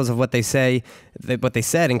 Some examples of what they say, what they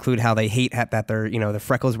said, include how they hate that their the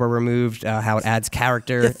freckles were removed, how it adds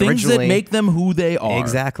character. Things that make them who they are.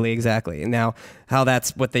 Exactly. And now, how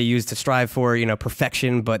that's what they use to strive for,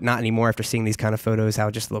 perfection, but not anymore after seeing these kind of photos. How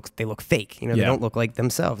it just they look fake. They don't look like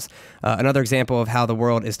themselves. Another example of how the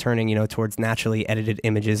world is turning, towards naturally edited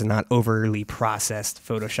images and not overly processed,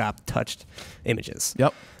 photoshopped, touched images.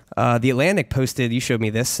 Yep. The Atlantic posted, you showed me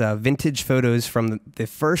this, vintage photos from the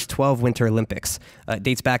first 12 Winter Olympics. It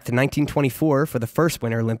dates back to 1924 for the first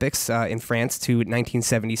Winter Olympics in France to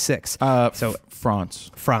 1976.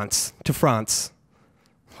 France. To France.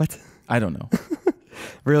 What? I don't know.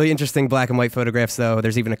 Really interesting black and white photographs, though.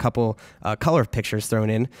 There's even a couple color pictures thrown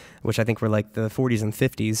in, which I think were like the 40s and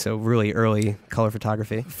 50s, so really early color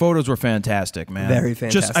photography. Photos were fantastic, man. Very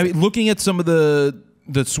fantastic. Just, I mean, looking at some of the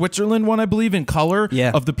Switzerland one, I believe, in color, yeah,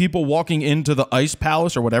 of the people walking into the ice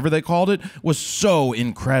palace or whatever they called it, was so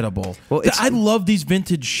incredible. Well, I love these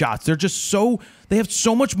vintage shots. They're just so, they have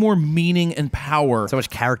so much more meaning and power. So much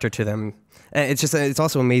character to them. It's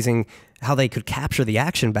also amazing how they could capture the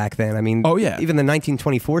action back then. I mean, oh yeah, even the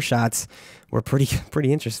 1924 shots were pretty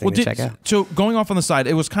interesting to check out. So going off on the side,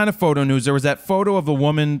 it was kind of photo news. There was that photo of the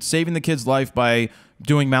woman saving the kid's life by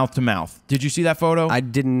doing mouth to mouth. Did you see that photo? I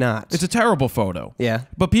did not. It's a terrible photo. Yeah.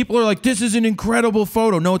 But people are like, this is an incredible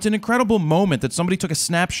photo. No, it's an incredible moment that somebody took a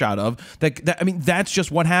snapshot of. I mean, that's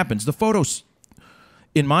just what happens. The photos,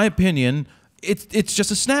 in my opinion, it's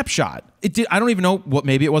just a snapshot. I don't even know what.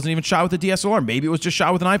 Maybe it wasn't even shot with a DSLR. Maybe it was just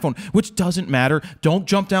shot with an iPhone, which doesn't matter. Don't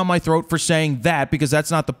jump down my throat for saying that, because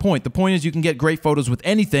that's not the point. The point is you can get great photos with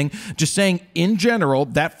anything. Just saying, in general,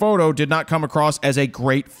 that photo did not come across as a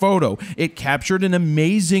great photo. It captured an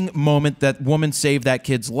amazing moment. That woman saved that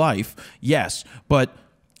kid's life. Yes, but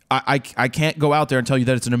I can't go out there and tell you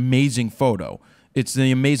that it's an amazing photo. It's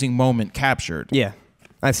the amazing moment captured. Yeah,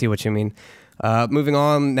 I see what you mean. Moving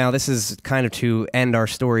on, now this is kind of to end our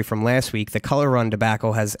story from last week. The Color Run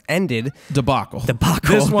debacle has ended. Debacle.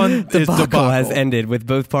 This one has ended, with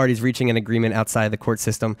both parties reaching an agreement outside the court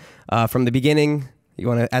system. From the beginning, you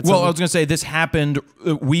want to add something? Well, I was going to say, this happened,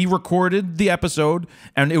 we recorded the episode,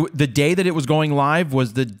 and the day that it was going live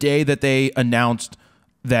was the day that they announced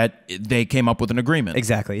that they came up with an agreement.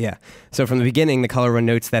 Exactly, yeah. So from the beginning, the Color Run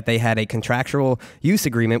notes that they had a contractual use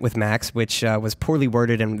agreement with Max, which was poorly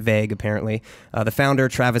worded and vague, apparently. The founder,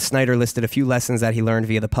 Travis Snyder, listed a few lessons that he learned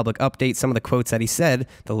via the public update. Some of the quotes that he said,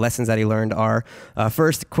 the lessons that he learned are,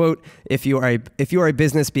 first, quote, if you are a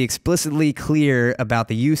business, be explicitly clear about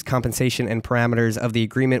the use, compensation, and parameters of the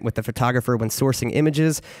agreement with the photographer when sourcing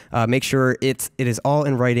images. Make sure it is all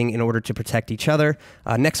in writing in order to protect each other.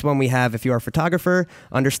 Next one we have, if you are a photographer,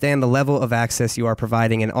 understand the level of access you are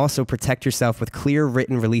providing and also protect yourself with clear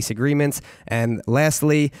written release agreements. And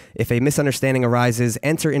lastly, if a misunderstanding arises,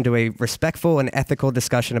 enter into a respectful and ethical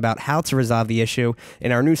discussion about how to resolve the issue.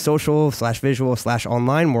 In our new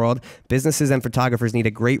social/visual/online world, businesses and photographers need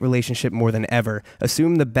a great relationship more than ever.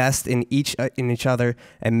 Assume the best in each other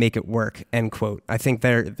and make it work, end quote. I think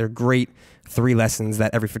they're great 3 lessons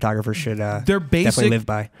that every photographer should definitely live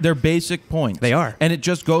by. They're basic points. They are. And it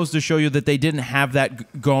just goes to show you that they didn't have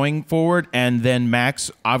that going forward, and then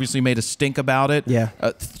Max obviously made a stink about it,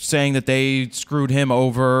 saying that they screwed him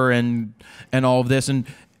over and all of this. And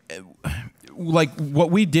like,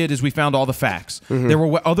 what we did is we found all the facts. Mm-hmm. There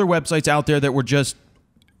were other websites out there that were just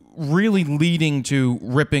really leading to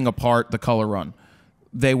ripping apart the Color Run.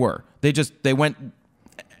 They went...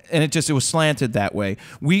 And it was slanted that way.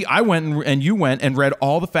 I went and you went and read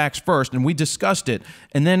all the facts first, and we discussed it.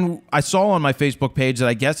 And then I saw on my Facebook page that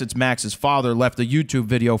I guess it's Max's father left a YouTube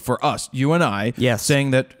video for us, you and I,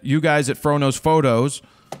 saying that you guys at FroKnowsPhotos.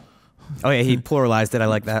 Oh yeah, he pluralized it. I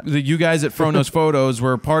like that. You guys at FroKnowsPhotos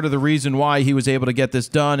were part of the reason why he was able to get this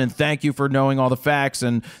done, and thank you for knowing all the facts,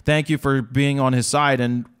 and thank you for being on his side.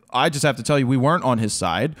 And I just have to tell you, we weren't on his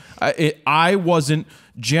side. I wasn't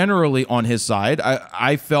generally on his side.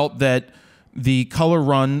 I felt that the Color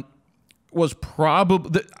Run was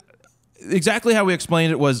probably exactly how we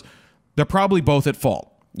explained it. Was they're probably both at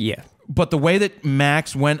fault. Yeah. But the way that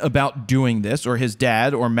Max went about doing this, or his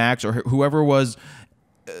dad, or Max, or whoever was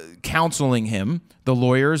counseling him, the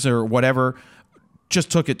lawyers or whatever,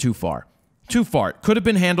 just took it too far. Too far. It could have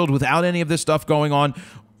been handled without any of this stuff going on.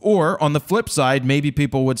 Or on the flip side, maybe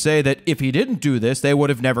people would say that if he didn't do this, they would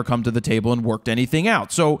have never come to the table and worked anything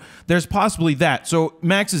out. So there's possibly that. So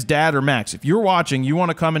Max's dad, or Max, if you're watching, you want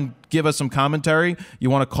to come and give us some commentary, you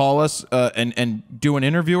want to call us and do an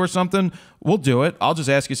interview or something, we'll do it. I'll just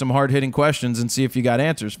ask you some hard-hitting questions and see if you got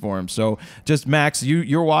answers for him. So just Max,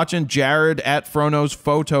 you're watching, Jared at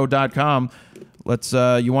FroKnowsPhoto.com. Let's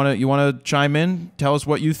you want to chime in, tell us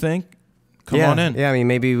what you think. Come on in. Yeah, I mean,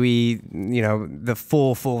 maybe the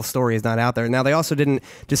full story is not out there. Now, they also didn't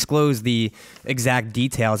disclose the exact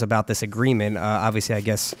details about this agreement. Obviously, I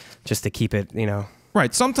guess just to keep it,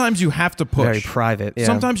 Right. Sometimes you have to push. Very private. Yeah.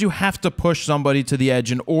 Sometimes you have to push somebody to the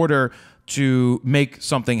edge in order to make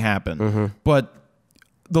something happen. Mm-hmm. But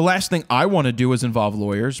the last thing I want to do is involve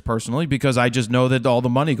lawyers, personally, because I just know that all the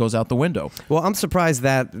money goes out the window. Well, I'm surprised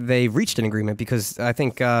that they reached an agreement, because I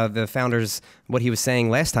think the founders, what he was saying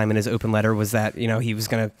last time in his open letter was that he was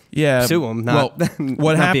going to sue him.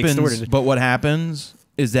 What happens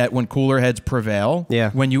is that when cooler heads prevail,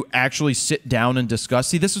 Yeah. when you actually sit down and discuss,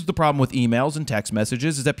 see, this is the problem with emails and text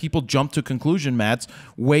messages, is that people jump to conclusion mats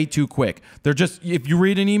way too quick. They're just, if you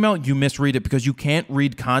read an email, you misread it because you can't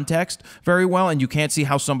read context very well and you can't see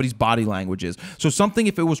how somebody's body language is. So something,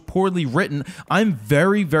 if it was poorly written, I'm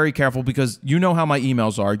very, very careful because you know how my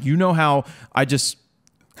emails are. You know how I just...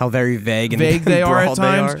 How very vague and they are at broad they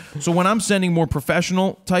times. are. So when I'm sending more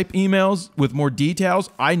professional type emails with more details,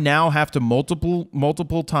 I now have to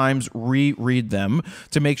multiple times reread them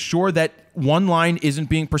to make sure that one line isn't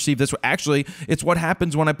being perceived this way. Actually, it's what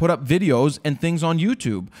happens when I put up videos and things on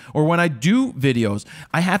YouTube or when I do videos.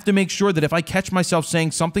 I have to make sure that if I catch myself saying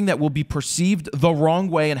something that will be perceived the wrong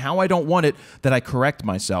way and how I don't want it, that I correct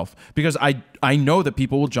myself because I know that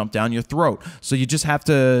people will jump down your throat. So you just have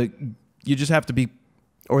to be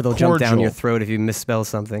Or they'll jump down your throat if you misspell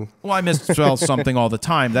something. Well, I misspell something all the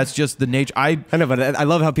time. That's just the nature. I know, but I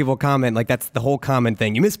love how people comment. Like, that's the whole comment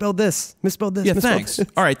thing. You misspelled this. Misspelled this. Yeah, misspelled thanks. This.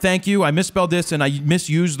 All right, thank you. I misspelled this and I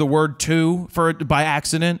misused the word "to" by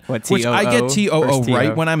accident. What, which I get T-O-O? T-O-O First T-O.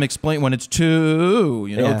 right when I'm explaining when it's "to,"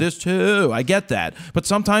 you know, Yeah. this "to." I get that, but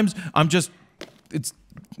sometimes it's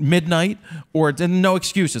midnight or no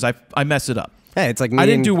excuses. I mess it up. Hey, it's like I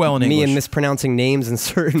didn't do well in me English. and mispronouncing names and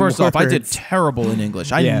certain First off, I did words. terrible in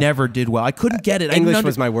English. I Yeah. never did well. I couldn't get it. English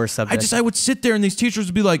was my worst subject. I would sit there and these teachers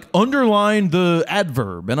would be like, underline the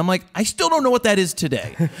adverb. And I'm like, I still don't know what that is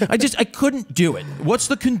today. I couldn't do it. What's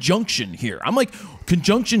the conjunction here? I'm like,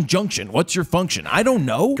 conjunction, junction. What's your function? I don't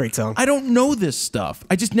know. Great song. I don't know this stuff.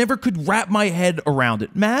 I just never could wrap my head around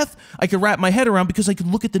it. Math, I could wrap my head around because I could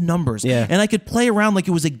look at the numbers. Yeah. And I could play around like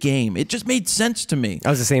it was a game. It just made sense to me. I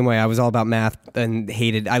was the same way. I was all about math and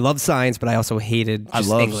hated. I loved science, but I also hated. I Just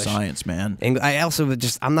love English. science, man. I also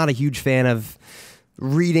I'm not a huge fan of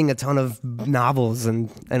reading a ton of novels and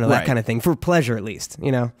that Right. kind of thing for pleasure, at least.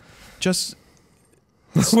 You know. Just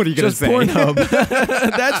What are you gonna just say? Pornhub.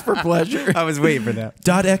 That's for pleasure. I was waiting for that.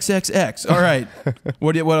 .xxx. All right.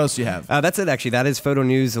 What else do you have? That's it. Actually, that is photo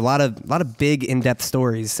news. A lot of big in-depth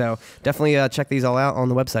stories. So definitely check these all out on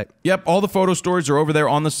the website. Yep, all the photo stories are over there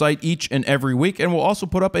on the site each and every week, and we'll also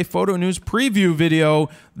put up a photo news preview video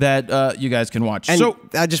that you guys can watch. And so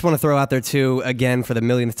I just want to throw out there too, again, for the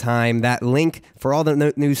millionth time, that link for all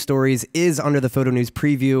the news stories is under the photo news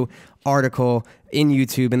preview article in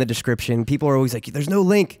YouTube in the description. People are always like, "There's no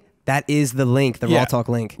link." That is the link, the RAWtalk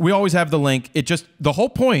link. We always have the link. It just the whole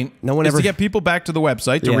point is to get people back to the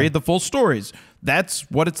website to read the full stories. That's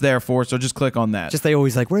what it's there for. So just click on that. Just they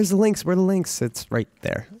always like, "Where's the links? Where are the links?" It's right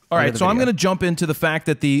there. All right, so I'm going to jump into the fact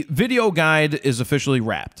that the video guide is officially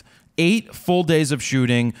wrapped. 8 full days of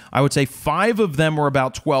shooting. I would say 5 of them were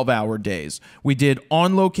about 12-hour days. We did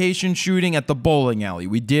on-location shooting at the bowling alley.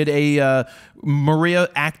 We did Maria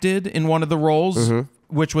acted in one of the roles,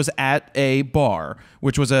 which was at a bar,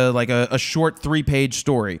 which was a short 3-page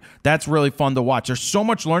story. That's really fun to watch. There's so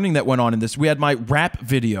much learning that went on in this. We had my rap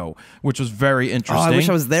video, which was very interesting. Oh, I wish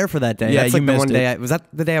I was there for that day. Yeah, that's you like the missed one it. day. Was that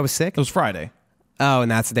the day I was sick? It was Friday. Oh, and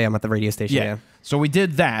that's the day I'm at the radio station. Yeah. So we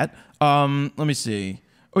did that. Let me see.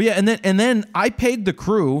 Oh yeah, and then I paid the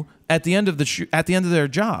crew at the end of their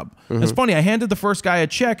job. It's funny. I handed the first guy a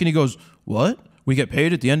check, and he goes, "What? We get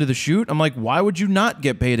paid at the end of the shoot?" I'm like, "Why would you not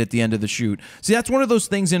get paid at the end of the shoot?" See, that's one of those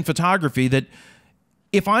things in photography that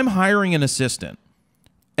if I'm hiring an assistant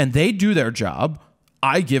and they do their job,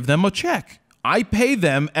 I give them a check. I pay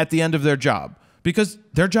them at the end of their job because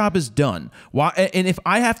their job is done. Why? And if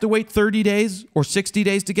I have to wait 30 days or 60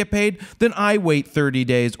 days to get paid, then I wait 30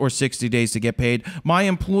 days or 60 days to get paid. My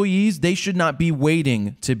employees, they should not be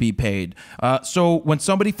waiting to be paid. So when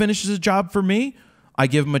somebody finishes a job for me, I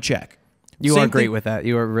give them a check. You Same are great thing- with that.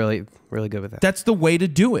 You are really, really good with that. That's the way to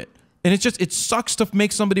do it. And it sucks to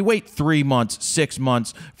make somebody wait 3 months, 6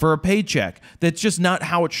 months for a paycheck. That's just not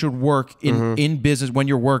how it should work in business when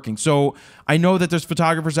you're working. So I know that there's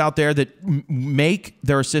photographers out there that make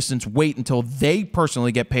their assistants wait until they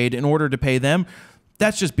personally get paid in order to pay them.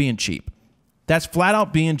 That's just being cheap. That's flat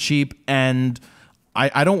out being cheap. And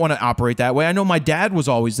I don't want to operate that way. I know my dad was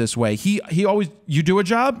always this way. He always, you do a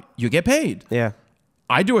job, you get paid. Yeah.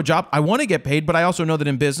 I do a job. I want to get paid, but I also know that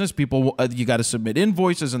in business, people, you got to submit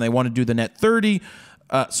invoices and they want to do the net 30.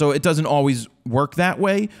 So it doesn't always work that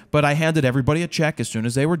way, but I handed everybody a check as soon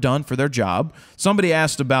as they were done for their job. Somebody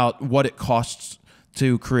asked about what it costs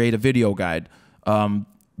to create a video guide. The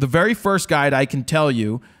very first guide, I can tell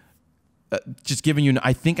you, just giving you,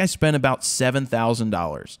 I think I spent about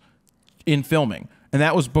 $7,000 in filming. And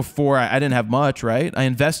that was before I didn't have much, right? I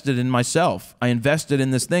invested in myself. I invested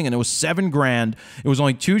in this thing, and it was $7,000. It was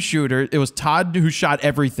only 2 shooters. It was Todd who shot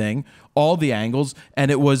everything. all the angles,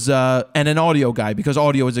 and it was and an audio guide, because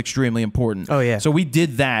audio is extremely important. Oh, yeah. So we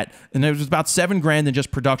did that, and it was about $7,000 in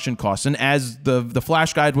just production costs. And as the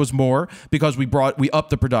flash guide was more, because we upped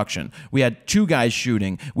the production. We had 2 guys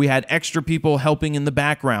shooting. We had extra people helping in the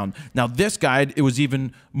background. Now this guide, it was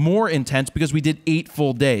even more intense because we did 8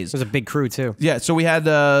 full days. It was a big crew too. Yeah, so we had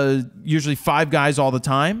usually 5 guys all the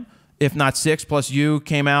time, if not 6, plus you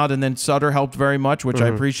came out, and then Sutter helped very much, which I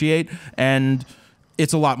appreciate. And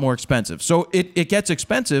it's a lot more expensive. So it gets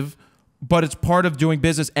expensive, but it's part of doing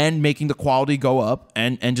business and making the quality go up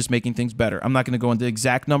and just making things better. I'm not going to go into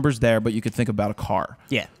exact numbers there, but you could think about a car.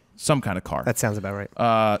 Yeah. Some kind of car. That sounds about right.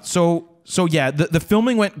 So yeah, the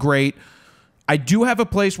filming went great. I do have a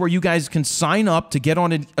place where you guys can sign up to get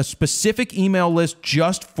on a specific email list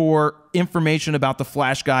just for information about the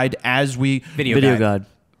flash guide as we... Video guide.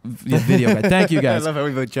 Video guide. Thank you, guys. I love how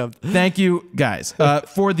we both jumped. Thank you, guys.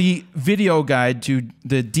 For the video guide, to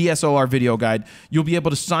the DSLR video guide, you'll be able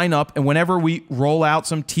to sign up, and whenever we roll out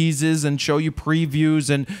some teases and show you previews,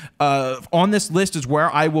 and on this list is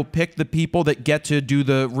where I will pick the people that get to do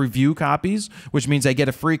the review copies, which means they get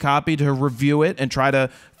a free copy to review it and try to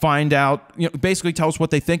find out, basically tell us what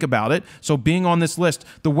they think about it. So being on this list,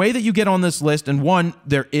 the way that you get on this list, and one,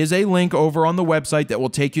 there is a link over on the website that will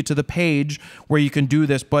take you to the page where you can do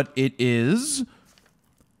this, but it is,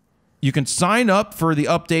 you can sign up for the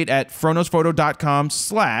update at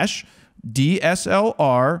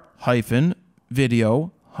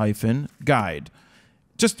FroKnowsPhoto.com/DSLR-video-guide.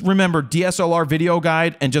 Just remember DSLR video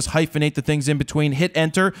guide and just hyphenate the things in between. Hit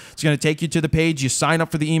enter. It's going to take you to the page. You sign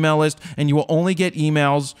up for the email list, and you will only get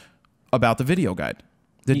emails about the video guide,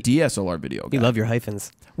 the DSLR video guide. You love your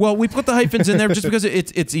hyphens. Well, we put the hyphens in there just because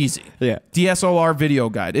it's easy. Yeah. DSLR video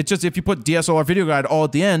guide. It's just, if you put DSLR video guide all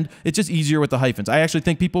at the end, it's just easier with the hyphens. I actually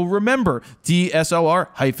think people remember DSLR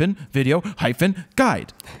video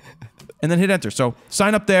guide. And then hit enter. So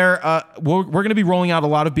sign up there. We're going to be rolling out a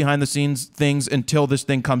lot of behind-the-scenes things until this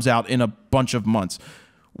thing comes out in a bunch of months.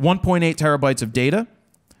 1.8 terabytes of data.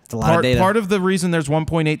 It's a lot of data. Part of the reason there's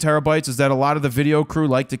 1.8 terabytes is that a lot of the video crew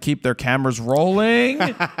like to keep their cameras rolling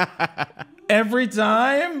every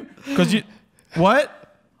time. Because you... What?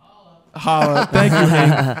 Holla. Thank you,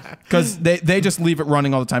 Hank. Because they just leave it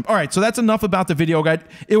running all the time. All right, so that's enough about the video guide.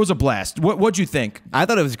 It was a blast. What'd you think? I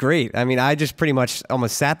thought it was great. I mean, I just pretty much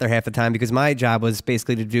almost sat there half the time because my job was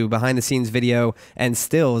basically to do behind-the-scenes video and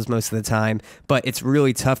stills most of the time. But it's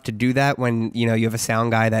really tough to do that when, you have a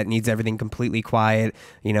sound guy that needs everything completely quiet,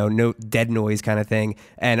 no dead noise kind of thing.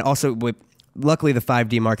 And also luckily, the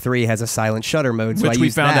 5D Mark III has a silent shutter mode, so which we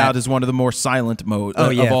found out is one of the more silent modes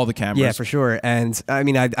of all the cameras. Yeah, for sure. And I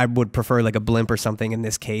mean, I would prefer like a blimp or something in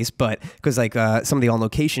this case, but because like some of the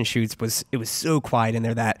on-location shoots it was so quiet in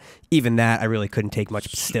there that even that I really couldn't take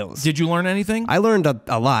much stills. Did you learn anything? I learned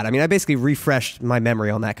a lot. I mean, I basically refreshed my memory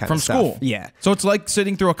on that kind of stuff. From school? Yeah. So it's like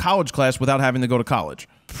sitting through a college class without having to go to college?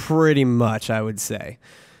 Pretty much, I would say.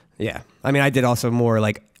 Yeah. I mean, I did also more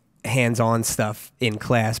like hands-on stuff in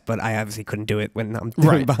class, but I obviously couldn't do it when I'm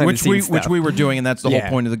doing behind-the-scenes stuff. Which we were doing, and that's the whole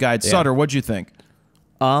point of the guide. Sutter, what'd you think?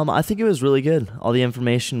 I think it was really good. All the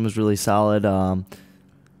information was really solid.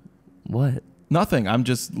 What? Nothing. I'm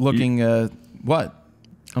just looking. What?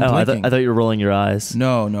 I'm blinking. I thought you were rolling your eyes.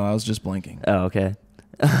 No, I was just blinking. Oh, okay.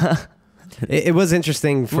 It was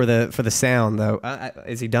interesting for the sound though.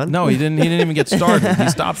 Is he done? No, he didn't even get started. He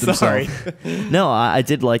stopped himself. No, I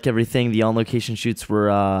did like everything. The on-location shoots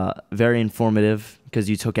were very informative because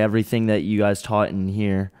you took everything that you guys taught in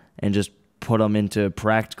here and just put them into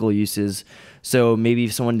practical uses. So maybe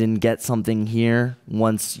if someone didn't get something here,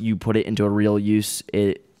 once you put it into a real use,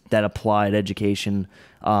 that applied education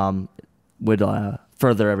would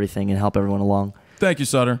further everything and help everyone along. Thank you,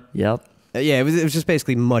 Sutter. Yep. Yeah, it was just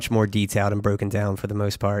basically much more detailed and broken down for the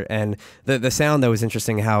most part. And the sound, though, was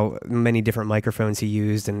interesting how many different microphones he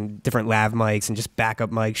used and different lav mics and just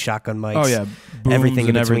backup mics, shotgun mics. Oh, yeah. Booms everything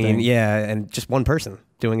in and between. everything. Yeah, and just one person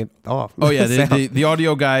doing it all. Oh, yeah. the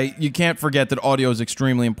audio guy, you can't forget that audio is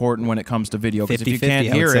extremely important when it comes to video. Because if you can't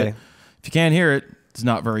hear it, it's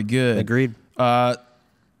not very good. Agreed.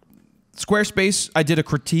 Squarespace, I did a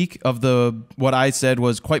critique of what I said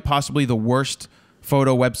was quite possibly the worst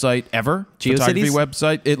photo website ever. Photography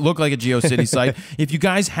website. It looked like a GeoCities site. If you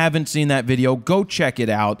guys haven't seen that video, go check it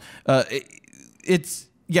out.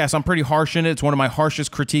 Yes, I'm pretty harsh in it. It's one of my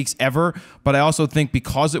harshest critiques ever, but I also think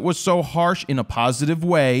because it was so harsh in a positive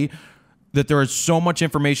way, that there is so much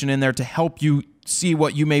information in there to help you see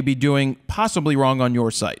what you may be doing possibly wrong on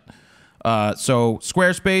your site. So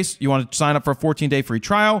Squarespace, you want to sign up for a 14-day free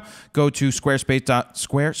trial, go to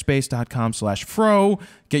squarespace.com/fro,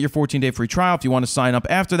 get your 14-day free trial. If you want to sign up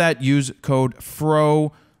after that, use code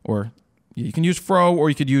FRO or You can use Fro or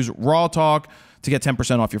you could use RAWtalk to get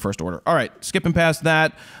 10% off your first order. All right, skipping past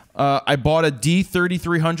that, I bought a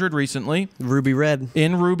D3300 recently. Ruby red.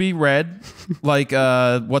 In ruby red, like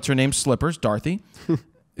what's her name? Slippers, Dorothy.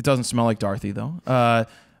 It doesn't smell like Dorothy though.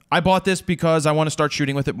 I bought this because I want to start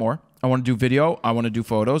shooting with it more. I want to do video. I want to do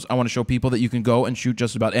photos. I want to show people that you can go and shoot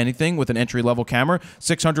just about anything with an entry-level camera.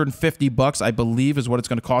 $650, I believe, is what it's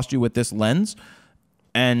going to cost you with this lens.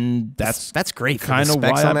 And that's great. Kind of why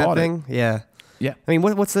I bought it. Yeah. Yeah. I mean,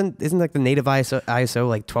 what's the, isn't like the native ISO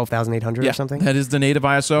like 12,800 or something? That is the native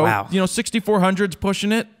ISO. Wow. You know, 6400's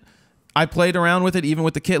pushing it. I played around with it even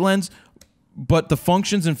with the kit lens. But the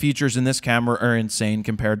functions and features in this camera are insane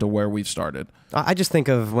compared to where we've started. I just think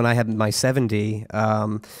of when I had my 7D.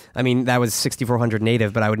 I mean, that was 6400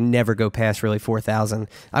 native, but I would never go past really 4000.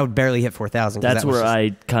 I would barely hit 4000. That's where I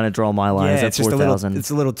kind of draw my lines at 4000. It's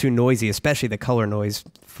a little too noisy, especially the color noise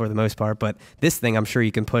for the most part. But this thing, I'm sure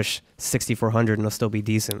you can push 6400 and it'll still be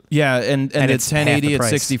decent. Yeah, and it's 1080 at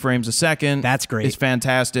 60 frames a second. That's great. It's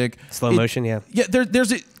fantastic. Slow motion, yeah. Yeah,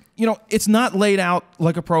 there's a... You know, it's not laid out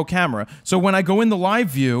like a pro camera. So when I go in the live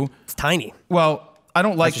view... It's tiny. Well, I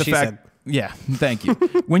don't like the fact... Yeah, thank you.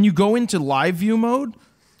 When you go into live view mode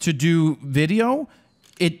to do video,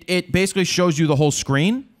 it basically shows you the whole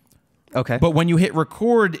screen. Okay. But when you hit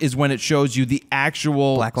record is when it shows you the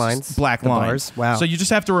actual... Black lines? Black lines. Bars? Wow. So you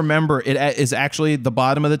just have to remember it is actually the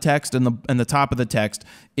bottom of the text and the top of the text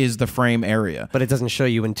is the frame area. But it doesn't show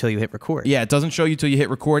you until you hit record. Yeah, it doesn't show you till you hit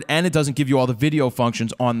record, and it doesn't give you all the video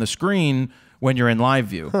functions on the screen when you're in live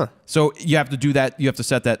view. Huh. So you have to do that. You have to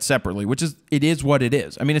set that separately, which is, it is what it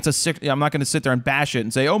is. I mean, I'm not going to sit there and bash it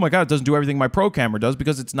and say, oh my God, it doesn't do everything my pro camera does,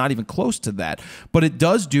 because it's not even close to that. But it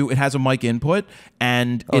does it has a mic input,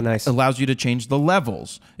 and it allows you to change the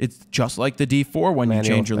levels. It's just like the D4 when you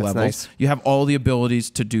change your levels. Nice. You have all the abilities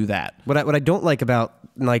to do that. What I don't like about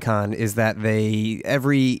Nikon is that they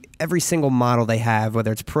every single model they have,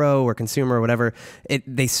 whether it's pro or consumer or whatever,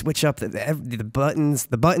 they switch up the buttons,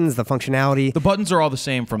 the functionality. The buttons are all the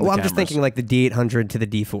same from the cameras. I'm just thinking like the D800 to the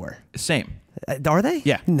D4. Same. Are they?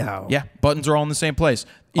 Yeah. No. Yeah. Buttons are all in the same place.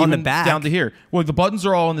 On Even the back? down to here. Well, the buttons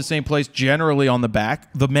are all in the same place, generally on the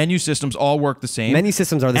back. The menu systems all work the same. Menu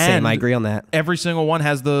systems are the same. I agree on that. Every single one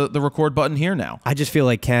has the record button here now. I just feel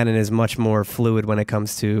like Canon is much more fluid when it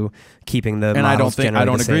comes to keeping the and models I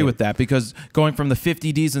don't agree same. with that, because going from the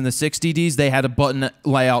 50Ds and the 60Ds, they had a button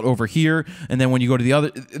layout over here, and then when you go to the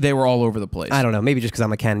other, they were all over the place. I don't know. Maybe just because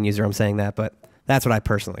I'm a Canon user, I'm saying that, but that's what I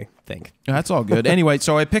personally think. That's all good. Anyway,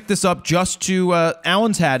 so I picked this up just to...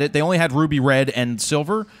 Alan's had it. They only had ruby red and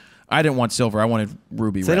silver. I didn't want silver. I wanted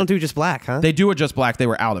ruby red. So they don't do just black, huh? They do it just black. They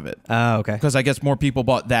were out of it. Oh, okay. Because I guess more people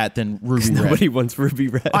bought that than ruby red. Nobody wants ruby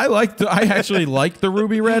red. I actually liked the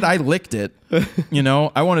ruby red. I licked it. You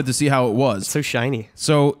know, I wanted to see how it was. It's so shiny.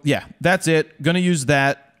 So, yeah, that's it. Going to use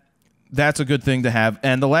that. That's a good thing to have.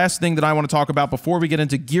 And the last thing that I want to talk about before we get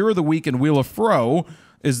into Gear of the Week and Wheel of Fro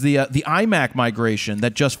is the iMac migration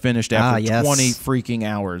that just finished after 20 freaking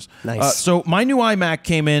hours. Nice. So my new iMac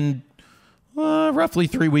came in roughly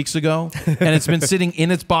 3 weeks ago, and it's been sitting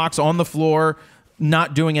in its box on the floor,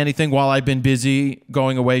 not doing anything while I've been busy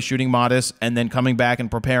going away shooting Modest and then coming back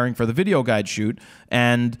and preparing for the video guide shoot.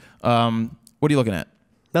 And what are you looking at?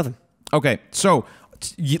 Nothing. Okay, so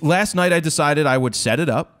last night I decided I would set it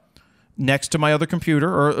up next to my other computer,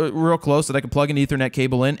 or real close, that I could plug an Ethernet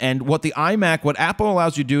cable in. And what Apple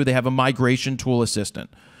allows you to do, they have a migration tool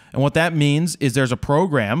assistant. And what that means is there's a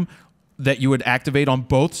program that you would activate on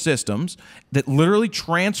both systems that literally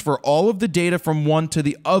transfer all of the data from one to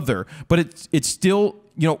the other. But it's still,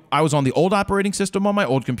 you know, I was on the old operating system on my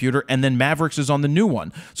old computer, and then Mavericks is on the new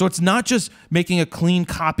one. So it's not just making a clean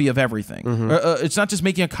copy of everything. It's not just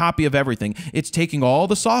making a copy of everything. It's taking all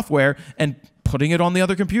the software and putting it on the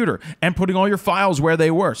other computer and putting all your files where they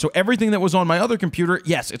were. So everything that was on my other computer,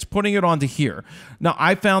 yes, it's putting it onto here. Now,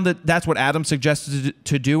 I found that that's what Adam suggested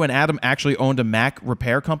to do, and Adam actually owned a Mac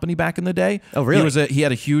repair company back in the day. Oh, really? He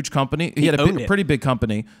had a huge company. He had a pretty big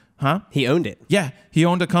company. Huh? He owned it. Yeah. He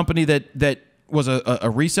owned a company that was a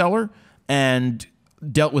reseller and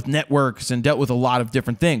dealt with networks and dealt with a lot of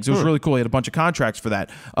different things. It was really cool. He had a bunch of contracts for that.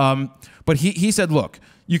 But he said, look,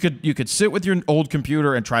 you could sit with your old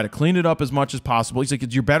computer and try to clean it up as much as possible. He's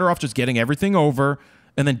like, you're better off just getting everything over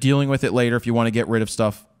and then dealing with it later if you want to get rid of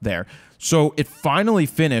stuff there. So it finally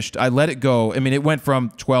finished. I let it go. I mean, it went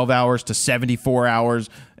from 12 hours to 74 hours.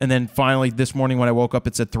 And then finally this morning when I woke up,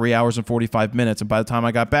 it said 3 hours and 45 minutes. And by the time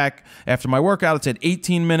I got back after my workout, it said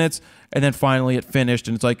 18 minutes. And then finally it finished,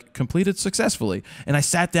 and it's like completed successfully. And I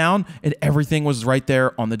sat down and everything was right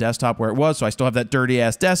there on the desktop where it was. So I still have that dirty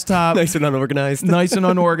ass desktop. Nice and unorganized. Nice and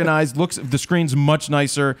unorganized. The screen's much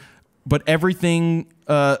nicer. but everything.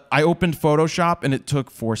 I opened Photoshop and it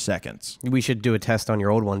took 4 seconds. We should do a test on your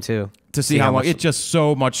old one too To see how long. It's just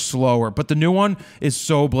so much slower. But the new one is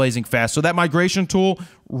so blazing fast. So that migration tool,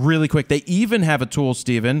 really quick. They even have a tool,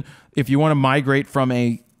 Steven, if you want to migrate from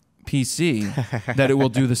a PC, that it will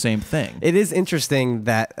do the same thing. It is interesting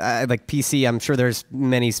that like PC, I'm sure there's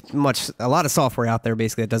a lot of software out there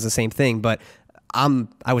basically that does the same thing, but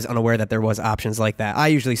I was unaware that there was options like that. I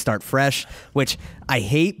usually start fresh, which I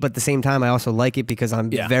hate, but at the same time, I also like it because I'm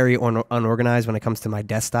very unorganized when it comes to my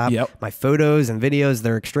desktop. My photos and videos,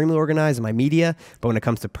 they're extremely organized in my media, but when it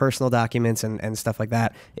comes to personal documents and stuff like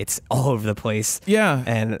that, it's all over the place. Yeah.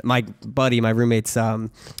 And my buddy, my roommate's,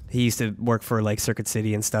 he used to work for like Circuit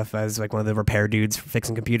City and stuff as like one of the repair dudes for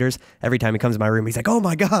fixing computers. Every time he comes to my room, he's like, "Oh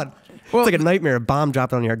my God, it's like a nightmare, a bomb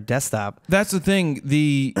dropped on your desktop." That's the thing.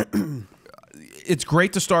 It's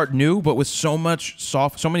great to start new, but with so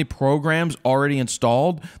many programs already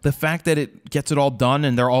installed, the fact that it gets it all done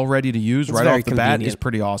and they're all ready to use right off the bat is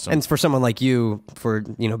pretty awesome. And for someone like you, for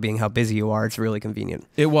being how busy you are, it's really convenient.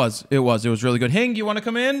 It was really good. Hing, you want to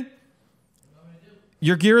come in?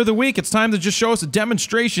 Your gear of the week. It's time to just show us a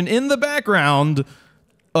demonstration in the background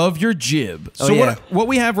of your jib. So what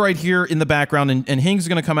we have right here in the background, and Hing's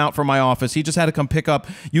going to come out from my office. He just had to come pick up.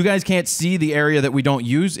 You guys can't see the area that we don't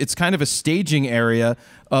use. It's kind of a staging area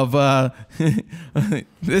of,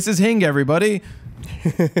 this is Hing, everybody.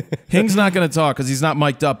 Hing's not going to talk because he's not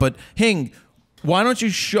mic'd up, but Hing, why don't you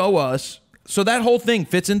show us, so that whole thing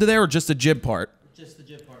fits into there or just the jib part? Just the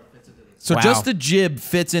jib part fits into this. So just the jib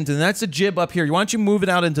fits into, and that's the jib up here. Why don't you move it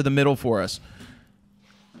out into the middle for us?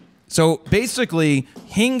 So basically,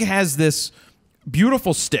 Hing has this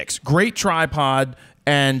beautiful sticks, great tripod,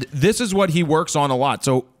 and this is what he works on a lot.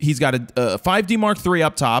 So he's got a 5D Mark III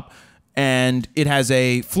up top, and it has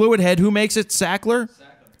a fluid head. Who makes it? Sackler?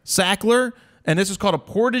 Sackler. And this is called a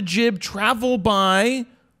porta jib travel by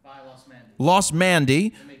Lost Mandy.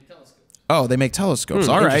 They make telescopes. Oh, they make telescopes.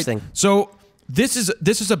 All right. Interesting. So this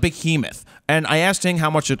is a behemoth. And I asked Hing how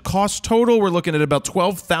much it costs total. We're looking at about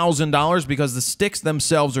 $12,000 because the sticks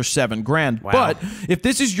themselves are $7,000. Wow. But if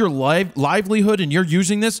this is your livelihood and you're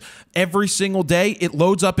using this every single day, it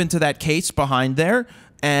loads up into that case behind there.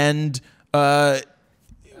 And It's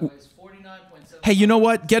 49.7. hey, you know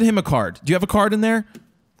what? Get him a card. Do you have a card in there?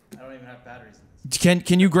 I don't even have batteries in this.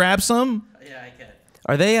 Can you grab some? Yeah, I can.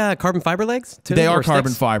 Are they carbon fiber legs too? They are or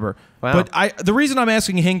carbon sticks? fiber. Wow. But the reason I'm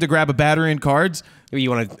asking Hing to grab a battery and cards, You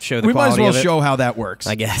want to show the we might as quality well of it? show how that works.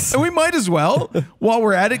 I guess. And we might as well while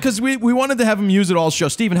we're at it because we wanted to have him use it all show.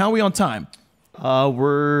 Steven, how are we on time?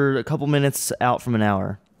 We're a couple minutes out from an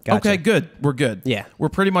hour. Gotcha. Okay, good. We're good. Yeah. We're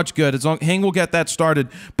pretty much good. As long Hing will get that started.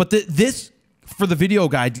 But this for the video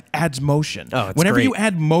guide adds motion. Oh, it's Whenever great. you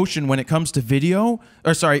add motion when it comes to video,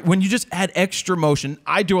 or sorry, when you just add extra motion,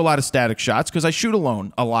 I do a lot of static shots because I shoot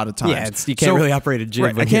alone a lot of times. Yeah, you can't really operate a jib.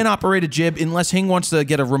 Right, I can't operate a jib unless Hing wants to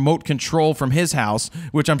get a remote control from his house,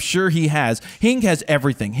 which I'm sure he has. Hing has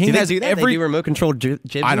everything. Hing Do they has do that? every They do remote control jibs.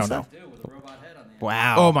 I and don't stuff? know. With a robot head on the end.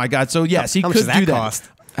 Wow. Oh my God! So yes, he How much could does that do that. cost?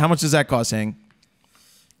 How much does that cost, Hing?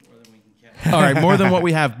 More than we can catch. All right, more than what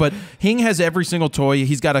we have. But Hing has every single toy.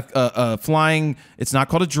 He's got a flying. It's not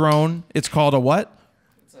called a drone. It's called a what?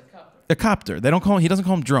 It's a copter. A copter. They don't call. He doesn't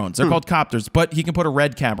call them drones. They're called copters. But he can put a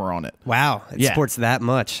red camera on it. Wow. It Yeah. supports that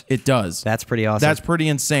much. It does. That's pretty awesome. That's pretty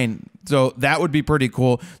insane. So that would be pretty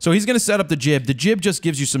cool. So he's going to set up the jib. The jib just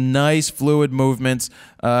gives you some nice fluid movements.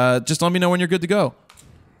 Just let me know when you're good to go.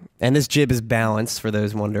 And this jib is balanced for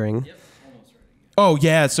those wondering. Yep, almost ready. Oh,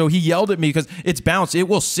 yeah. So he yelled at me because it's balanced. It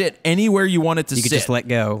will sit anywhere you want it to You sit. could just let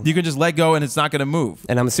go. You can just let go and it's not going to move.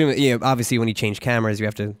 And I'm assuming, obviously when you change cameras, you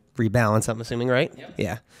have to rebalance, I'm assuming, right? Yep.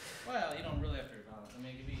 Yeah. Well, you don't really have to rebalance. I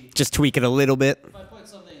mean, it could be, Just tweak it a little bit. if I put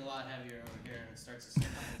something a lot heavier over here and it starts to spin,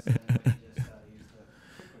 then we can just use the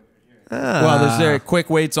quick right here. Well, there's there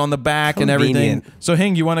quick weights on the back and everything. Convenient. So,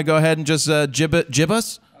 Hing, you want to go ahead and just jib us? Oh yeah, I'm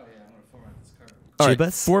gonna format this card. All right, Jib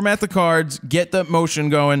us? format the cards, get the motion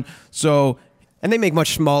going. So, And they make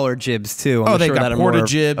much smaller jibs, too. I'm Oh, they sure got that are porta more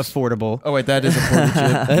jibs. affordable. oh wait, that is a porta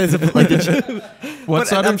jib. That is like the jib. What's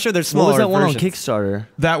But that? I'm sure there's What smaller was that one on versions. Kickstarter?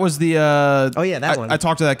 That was the. Oh, yeah, that one. I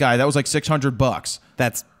talked to that guy. That was like $600.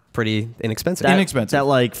 That's pretty inexpensive. That, Inexpensive. That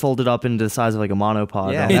like folded up into the size of like a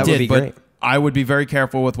monopod. Yeah. right? It That would did, be but great. I would be very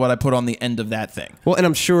careful with what I put on the end of that thing. Well, and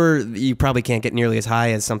I'm sure you probably can't get nearly as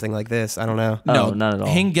high as something like this. I don't know. No, not at all.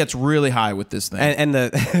 Hing gets really high with this thing. And the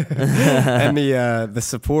and the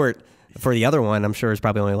support for the other one, I'm sure is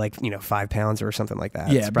probably only like 5 pounds or something like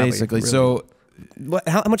that. yeah, It's probably basically. really- So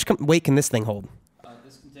how much weight can this thing hold?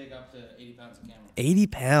 This can take up to 80 pounds of camera. 80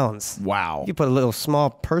 pounds. Wow. You could put a little small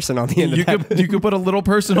person on the end You of that. could put a little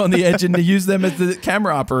person on the edge and use them as the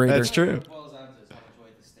camera operator. That's true. What boils down to is how much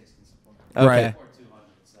weight the sticks can support. Okay. Right. Or 200,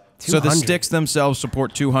 so. So the 200. sticks themselves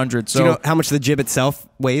support 200. So Do you know how much the jib itself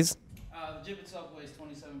weighs? The jib itself weighs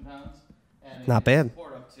 27 pounds. And Not it can bad.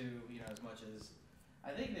 support up to, as much as,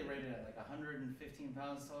 I think they rated it at like 115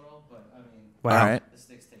 pounds total, but I mean, Wow. All right. the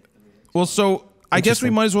sticks take 3. Well, so I guess we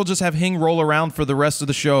might as well just have Hing roll around for the rest of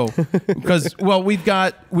the show because, well, we've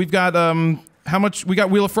got how much we got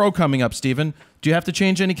Wheel of Fro coming up, Steven. Do you have to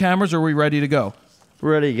change any cameras or are we ready to go?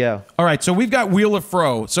 Ready to go. All right, so we've got Wheel of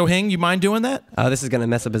Fro. So Hing, you mind doing that? This is going to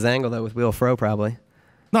mess up his angle, though, with Wheel of Fro, probably.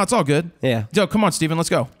 No, it's all good. Yeah. Yo, come on, Steven, let's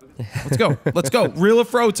go. Let's go. Let's go. Wheel of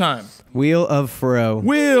Fro time. Wheel of Fro.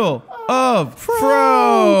 Wheel of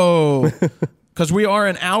Fro. Because we are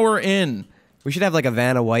an hour in. We should have like a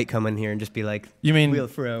Vanna White come in here and just be like, You mean Wheel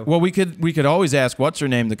of Fro. Well, we could always ask what's her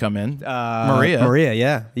name to come in. Maria. Maria,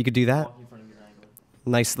 yeah. You could do that.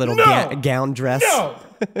 Nice little No! gown dress. No.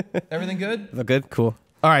 Everything good? Look good? Cool.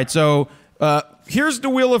 All right, so here's the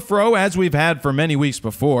Wheel of Fro as we've had for many weeks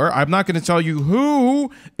before. I'm not going to tell you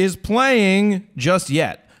who is playing just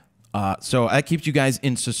yet. So that keeps you guys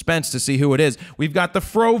in suspense to see who it is. We've got the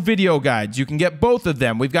Fro video guides. You can get both of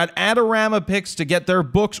them. We've got Adorama Picks to get their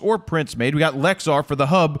books or prints made. We got Lexar for the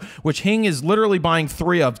hub, which Hing is literally buying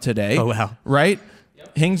 3 of today. Oh, wow. Right?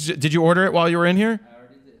 Yep. Hing's, did you order it while you were in here? I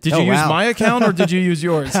already did. Did Oh, you use wow. my account or did you use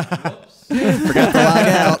yours? Forgot to log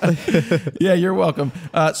out. Yeah, you're welcome.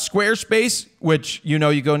 Squarespace, which you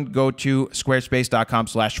can go to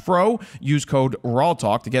squarespace.com/fro. Use code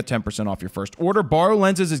RAWtalk to get 10% off your first order. Borrow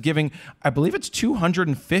Lenses is giving, I believe it's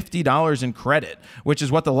 $250 in credit, which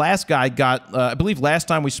is what the last guy got. I believe last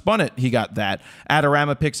time we spun it, he got that.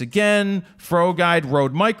 Adorama Picks again. Fro Guide,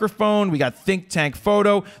 Rode Microphone. We got Think Tank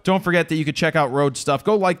Photo. Don't forget that you could check out Rode stuff.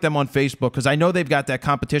 Go like them on Facebook because I know they've got that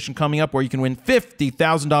competition coming up where you can win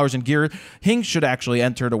 $50,000 in gear. Hing should actually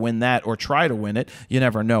enter to win that or try to win it. You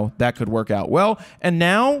never know. That could work out well. And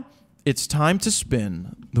now it's time to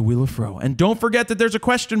spin the Wheel of Fro. And don't forget that there's a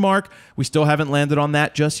question mark. We still haven't landed on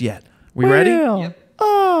that just yet. We ready? Wheel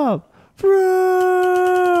of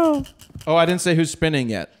Fro. Oh, I didn't say who's spinning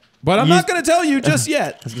yet. But I'm not going to tell you just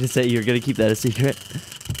yet. I was going to say you're going to keep that a secret.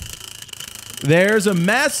 There's a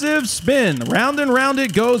massive spin. Round and round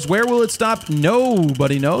it goes. Where will it stop?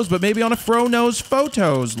 Nobody knows, but maybe on a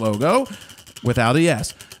FroKnowsPhotos logo without a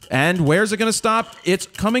yes. And where's it going to stop? It's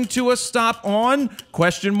coming to a stop on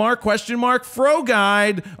question mark, Fro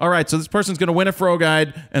Guide. All right, so this person's going to win a Fro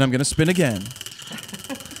Guide, and I'm going to spin again.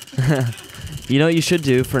 You know what you should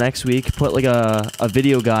do for next week? Put like a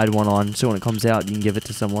video guide one on so when it comes out, you can give it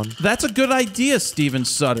to someone. That's a good idea, Steven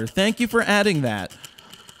Sutter. Thank you for adding that.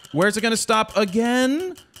 Where's it going to stop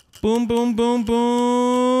again? Boom, boom, boom, boom.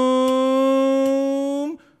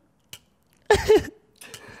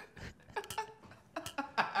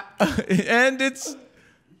 And it's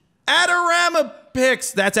Adorama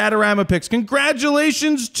Picks. That's Adorama Picks.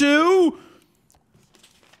 Congratulations to...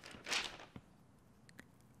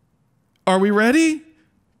 Are we ready?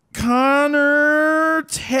 Connor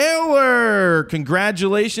Taylor.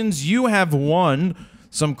 Congratulations. You have won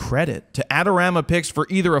some credit to Adorama Picks for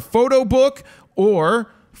either a photo book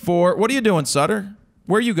or for... What are you doing, Sutter?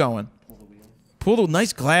 Where are you going? Pull the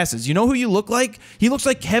nice glasses. You know who you look like? He looks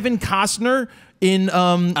like Kevin Costner in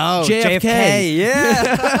JFK.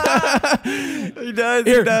 Yeah. He does.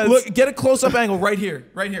 Here, he does. look, get a close-up angle right here.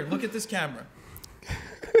 Right here. Look at this camera.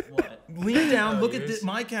 What? Lean down. Look at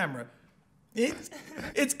my camera.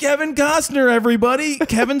 It's Kevin Costner, everybody.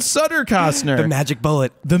 Kevin Sutter Costner. The magic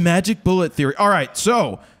bullet. The magic bullet theory. All right,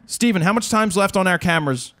 so, Steven, how much time's left on our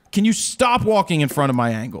cameras? Can you stop walking in front of my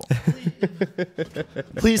angle?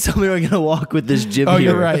 Please tell me we're going to walk with this jib Oh,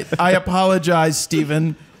 here. you're right. I apologize,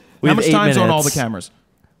 Steven. We How have much 8 time's on all the minutes. cameras?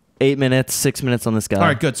 8 minutes, 6 minutes on this guy. All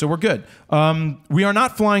right, good. So we're good. We are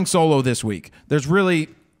not flying solo this week. There's really...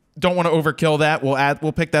 Don't want to overkill that.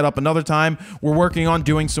 We'll pick that up another time. We're working on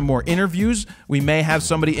doing some more interviews. We may have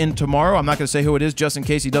somebody in tomorrow. I'm not going to say who it is just in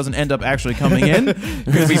case he doesn't end up actually coming in.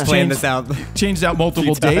 Because we planned this out. Changed out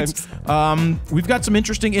multiple Few dates. We've got some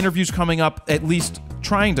interesting interviews coming up, at least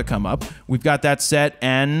trying to come up. We've got that set,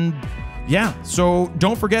 and yeah. So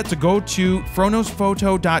don't forget to go to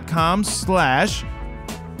FroKnowsPhoto.com/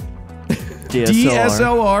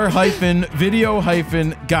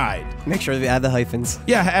 DSLR-video-guide. Make sure to add the hyphens.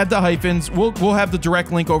 Yeah, add the hyphens. We'll have the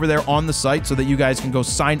direct link over there on the site so that you guys can go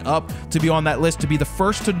sign up to be on that list, to be the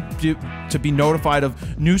first to be notified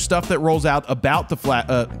of new stuff that rolls out about the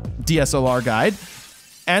DSLR guide.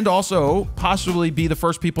 and also possibly be the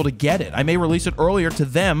first people to get it. I may release it earlier to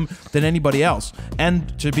them than anybody else,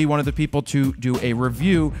 and to be one of the people to do a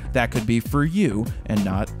review that could be for you and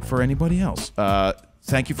not for anybody else.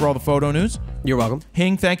 Thank you for all the photo news. You're welcome.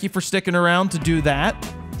 Hing, thank you for sticking around to do that.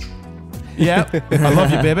 Yeah, I love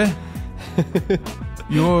you, baby.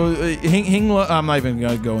 I'm not even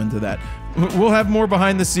gonna go into that. We'll have more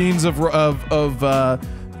behind the scenes of the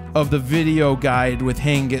video guide with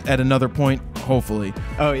Hing at another point, hopefully.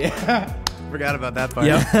 Oh yeah, forgot about that part.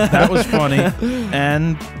 Yeah, that was funny.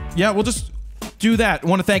 And yeah, we'll just do that. I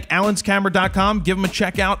want to thank allenscamera.com. Give them a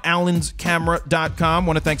check out, allenscamera.com.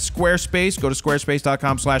 Want to thank Squarespace. Go to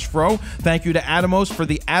squarespace.com/fro. Thank you to Atomos for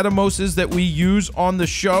the Atomoses that we use on the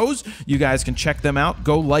shows. You guys can check them out.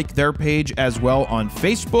 Go like their page as well on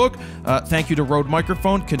Facebook. Thank you to Rode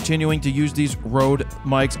Microphone, continuing to use these Rode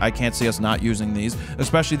mics. I can't see us not using these,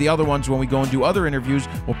 especially the other ones when we go and do other interviews.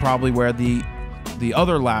 We'll probably wear the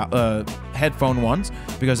other headphone ones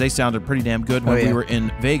because they sounded pretty damn good when we were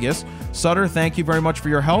in Vegas. Sutter, thank you very much for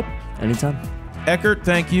your help. Anytime. Eckert,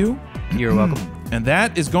 thank you. You're welcome. And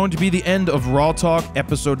that is going to be the end of Raw Talk,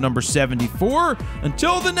 episode number 74.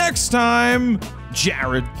 Until the next time,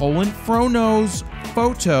 Jared Polin,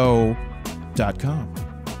 FroKnowsPhoto.com.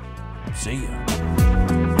 See ya.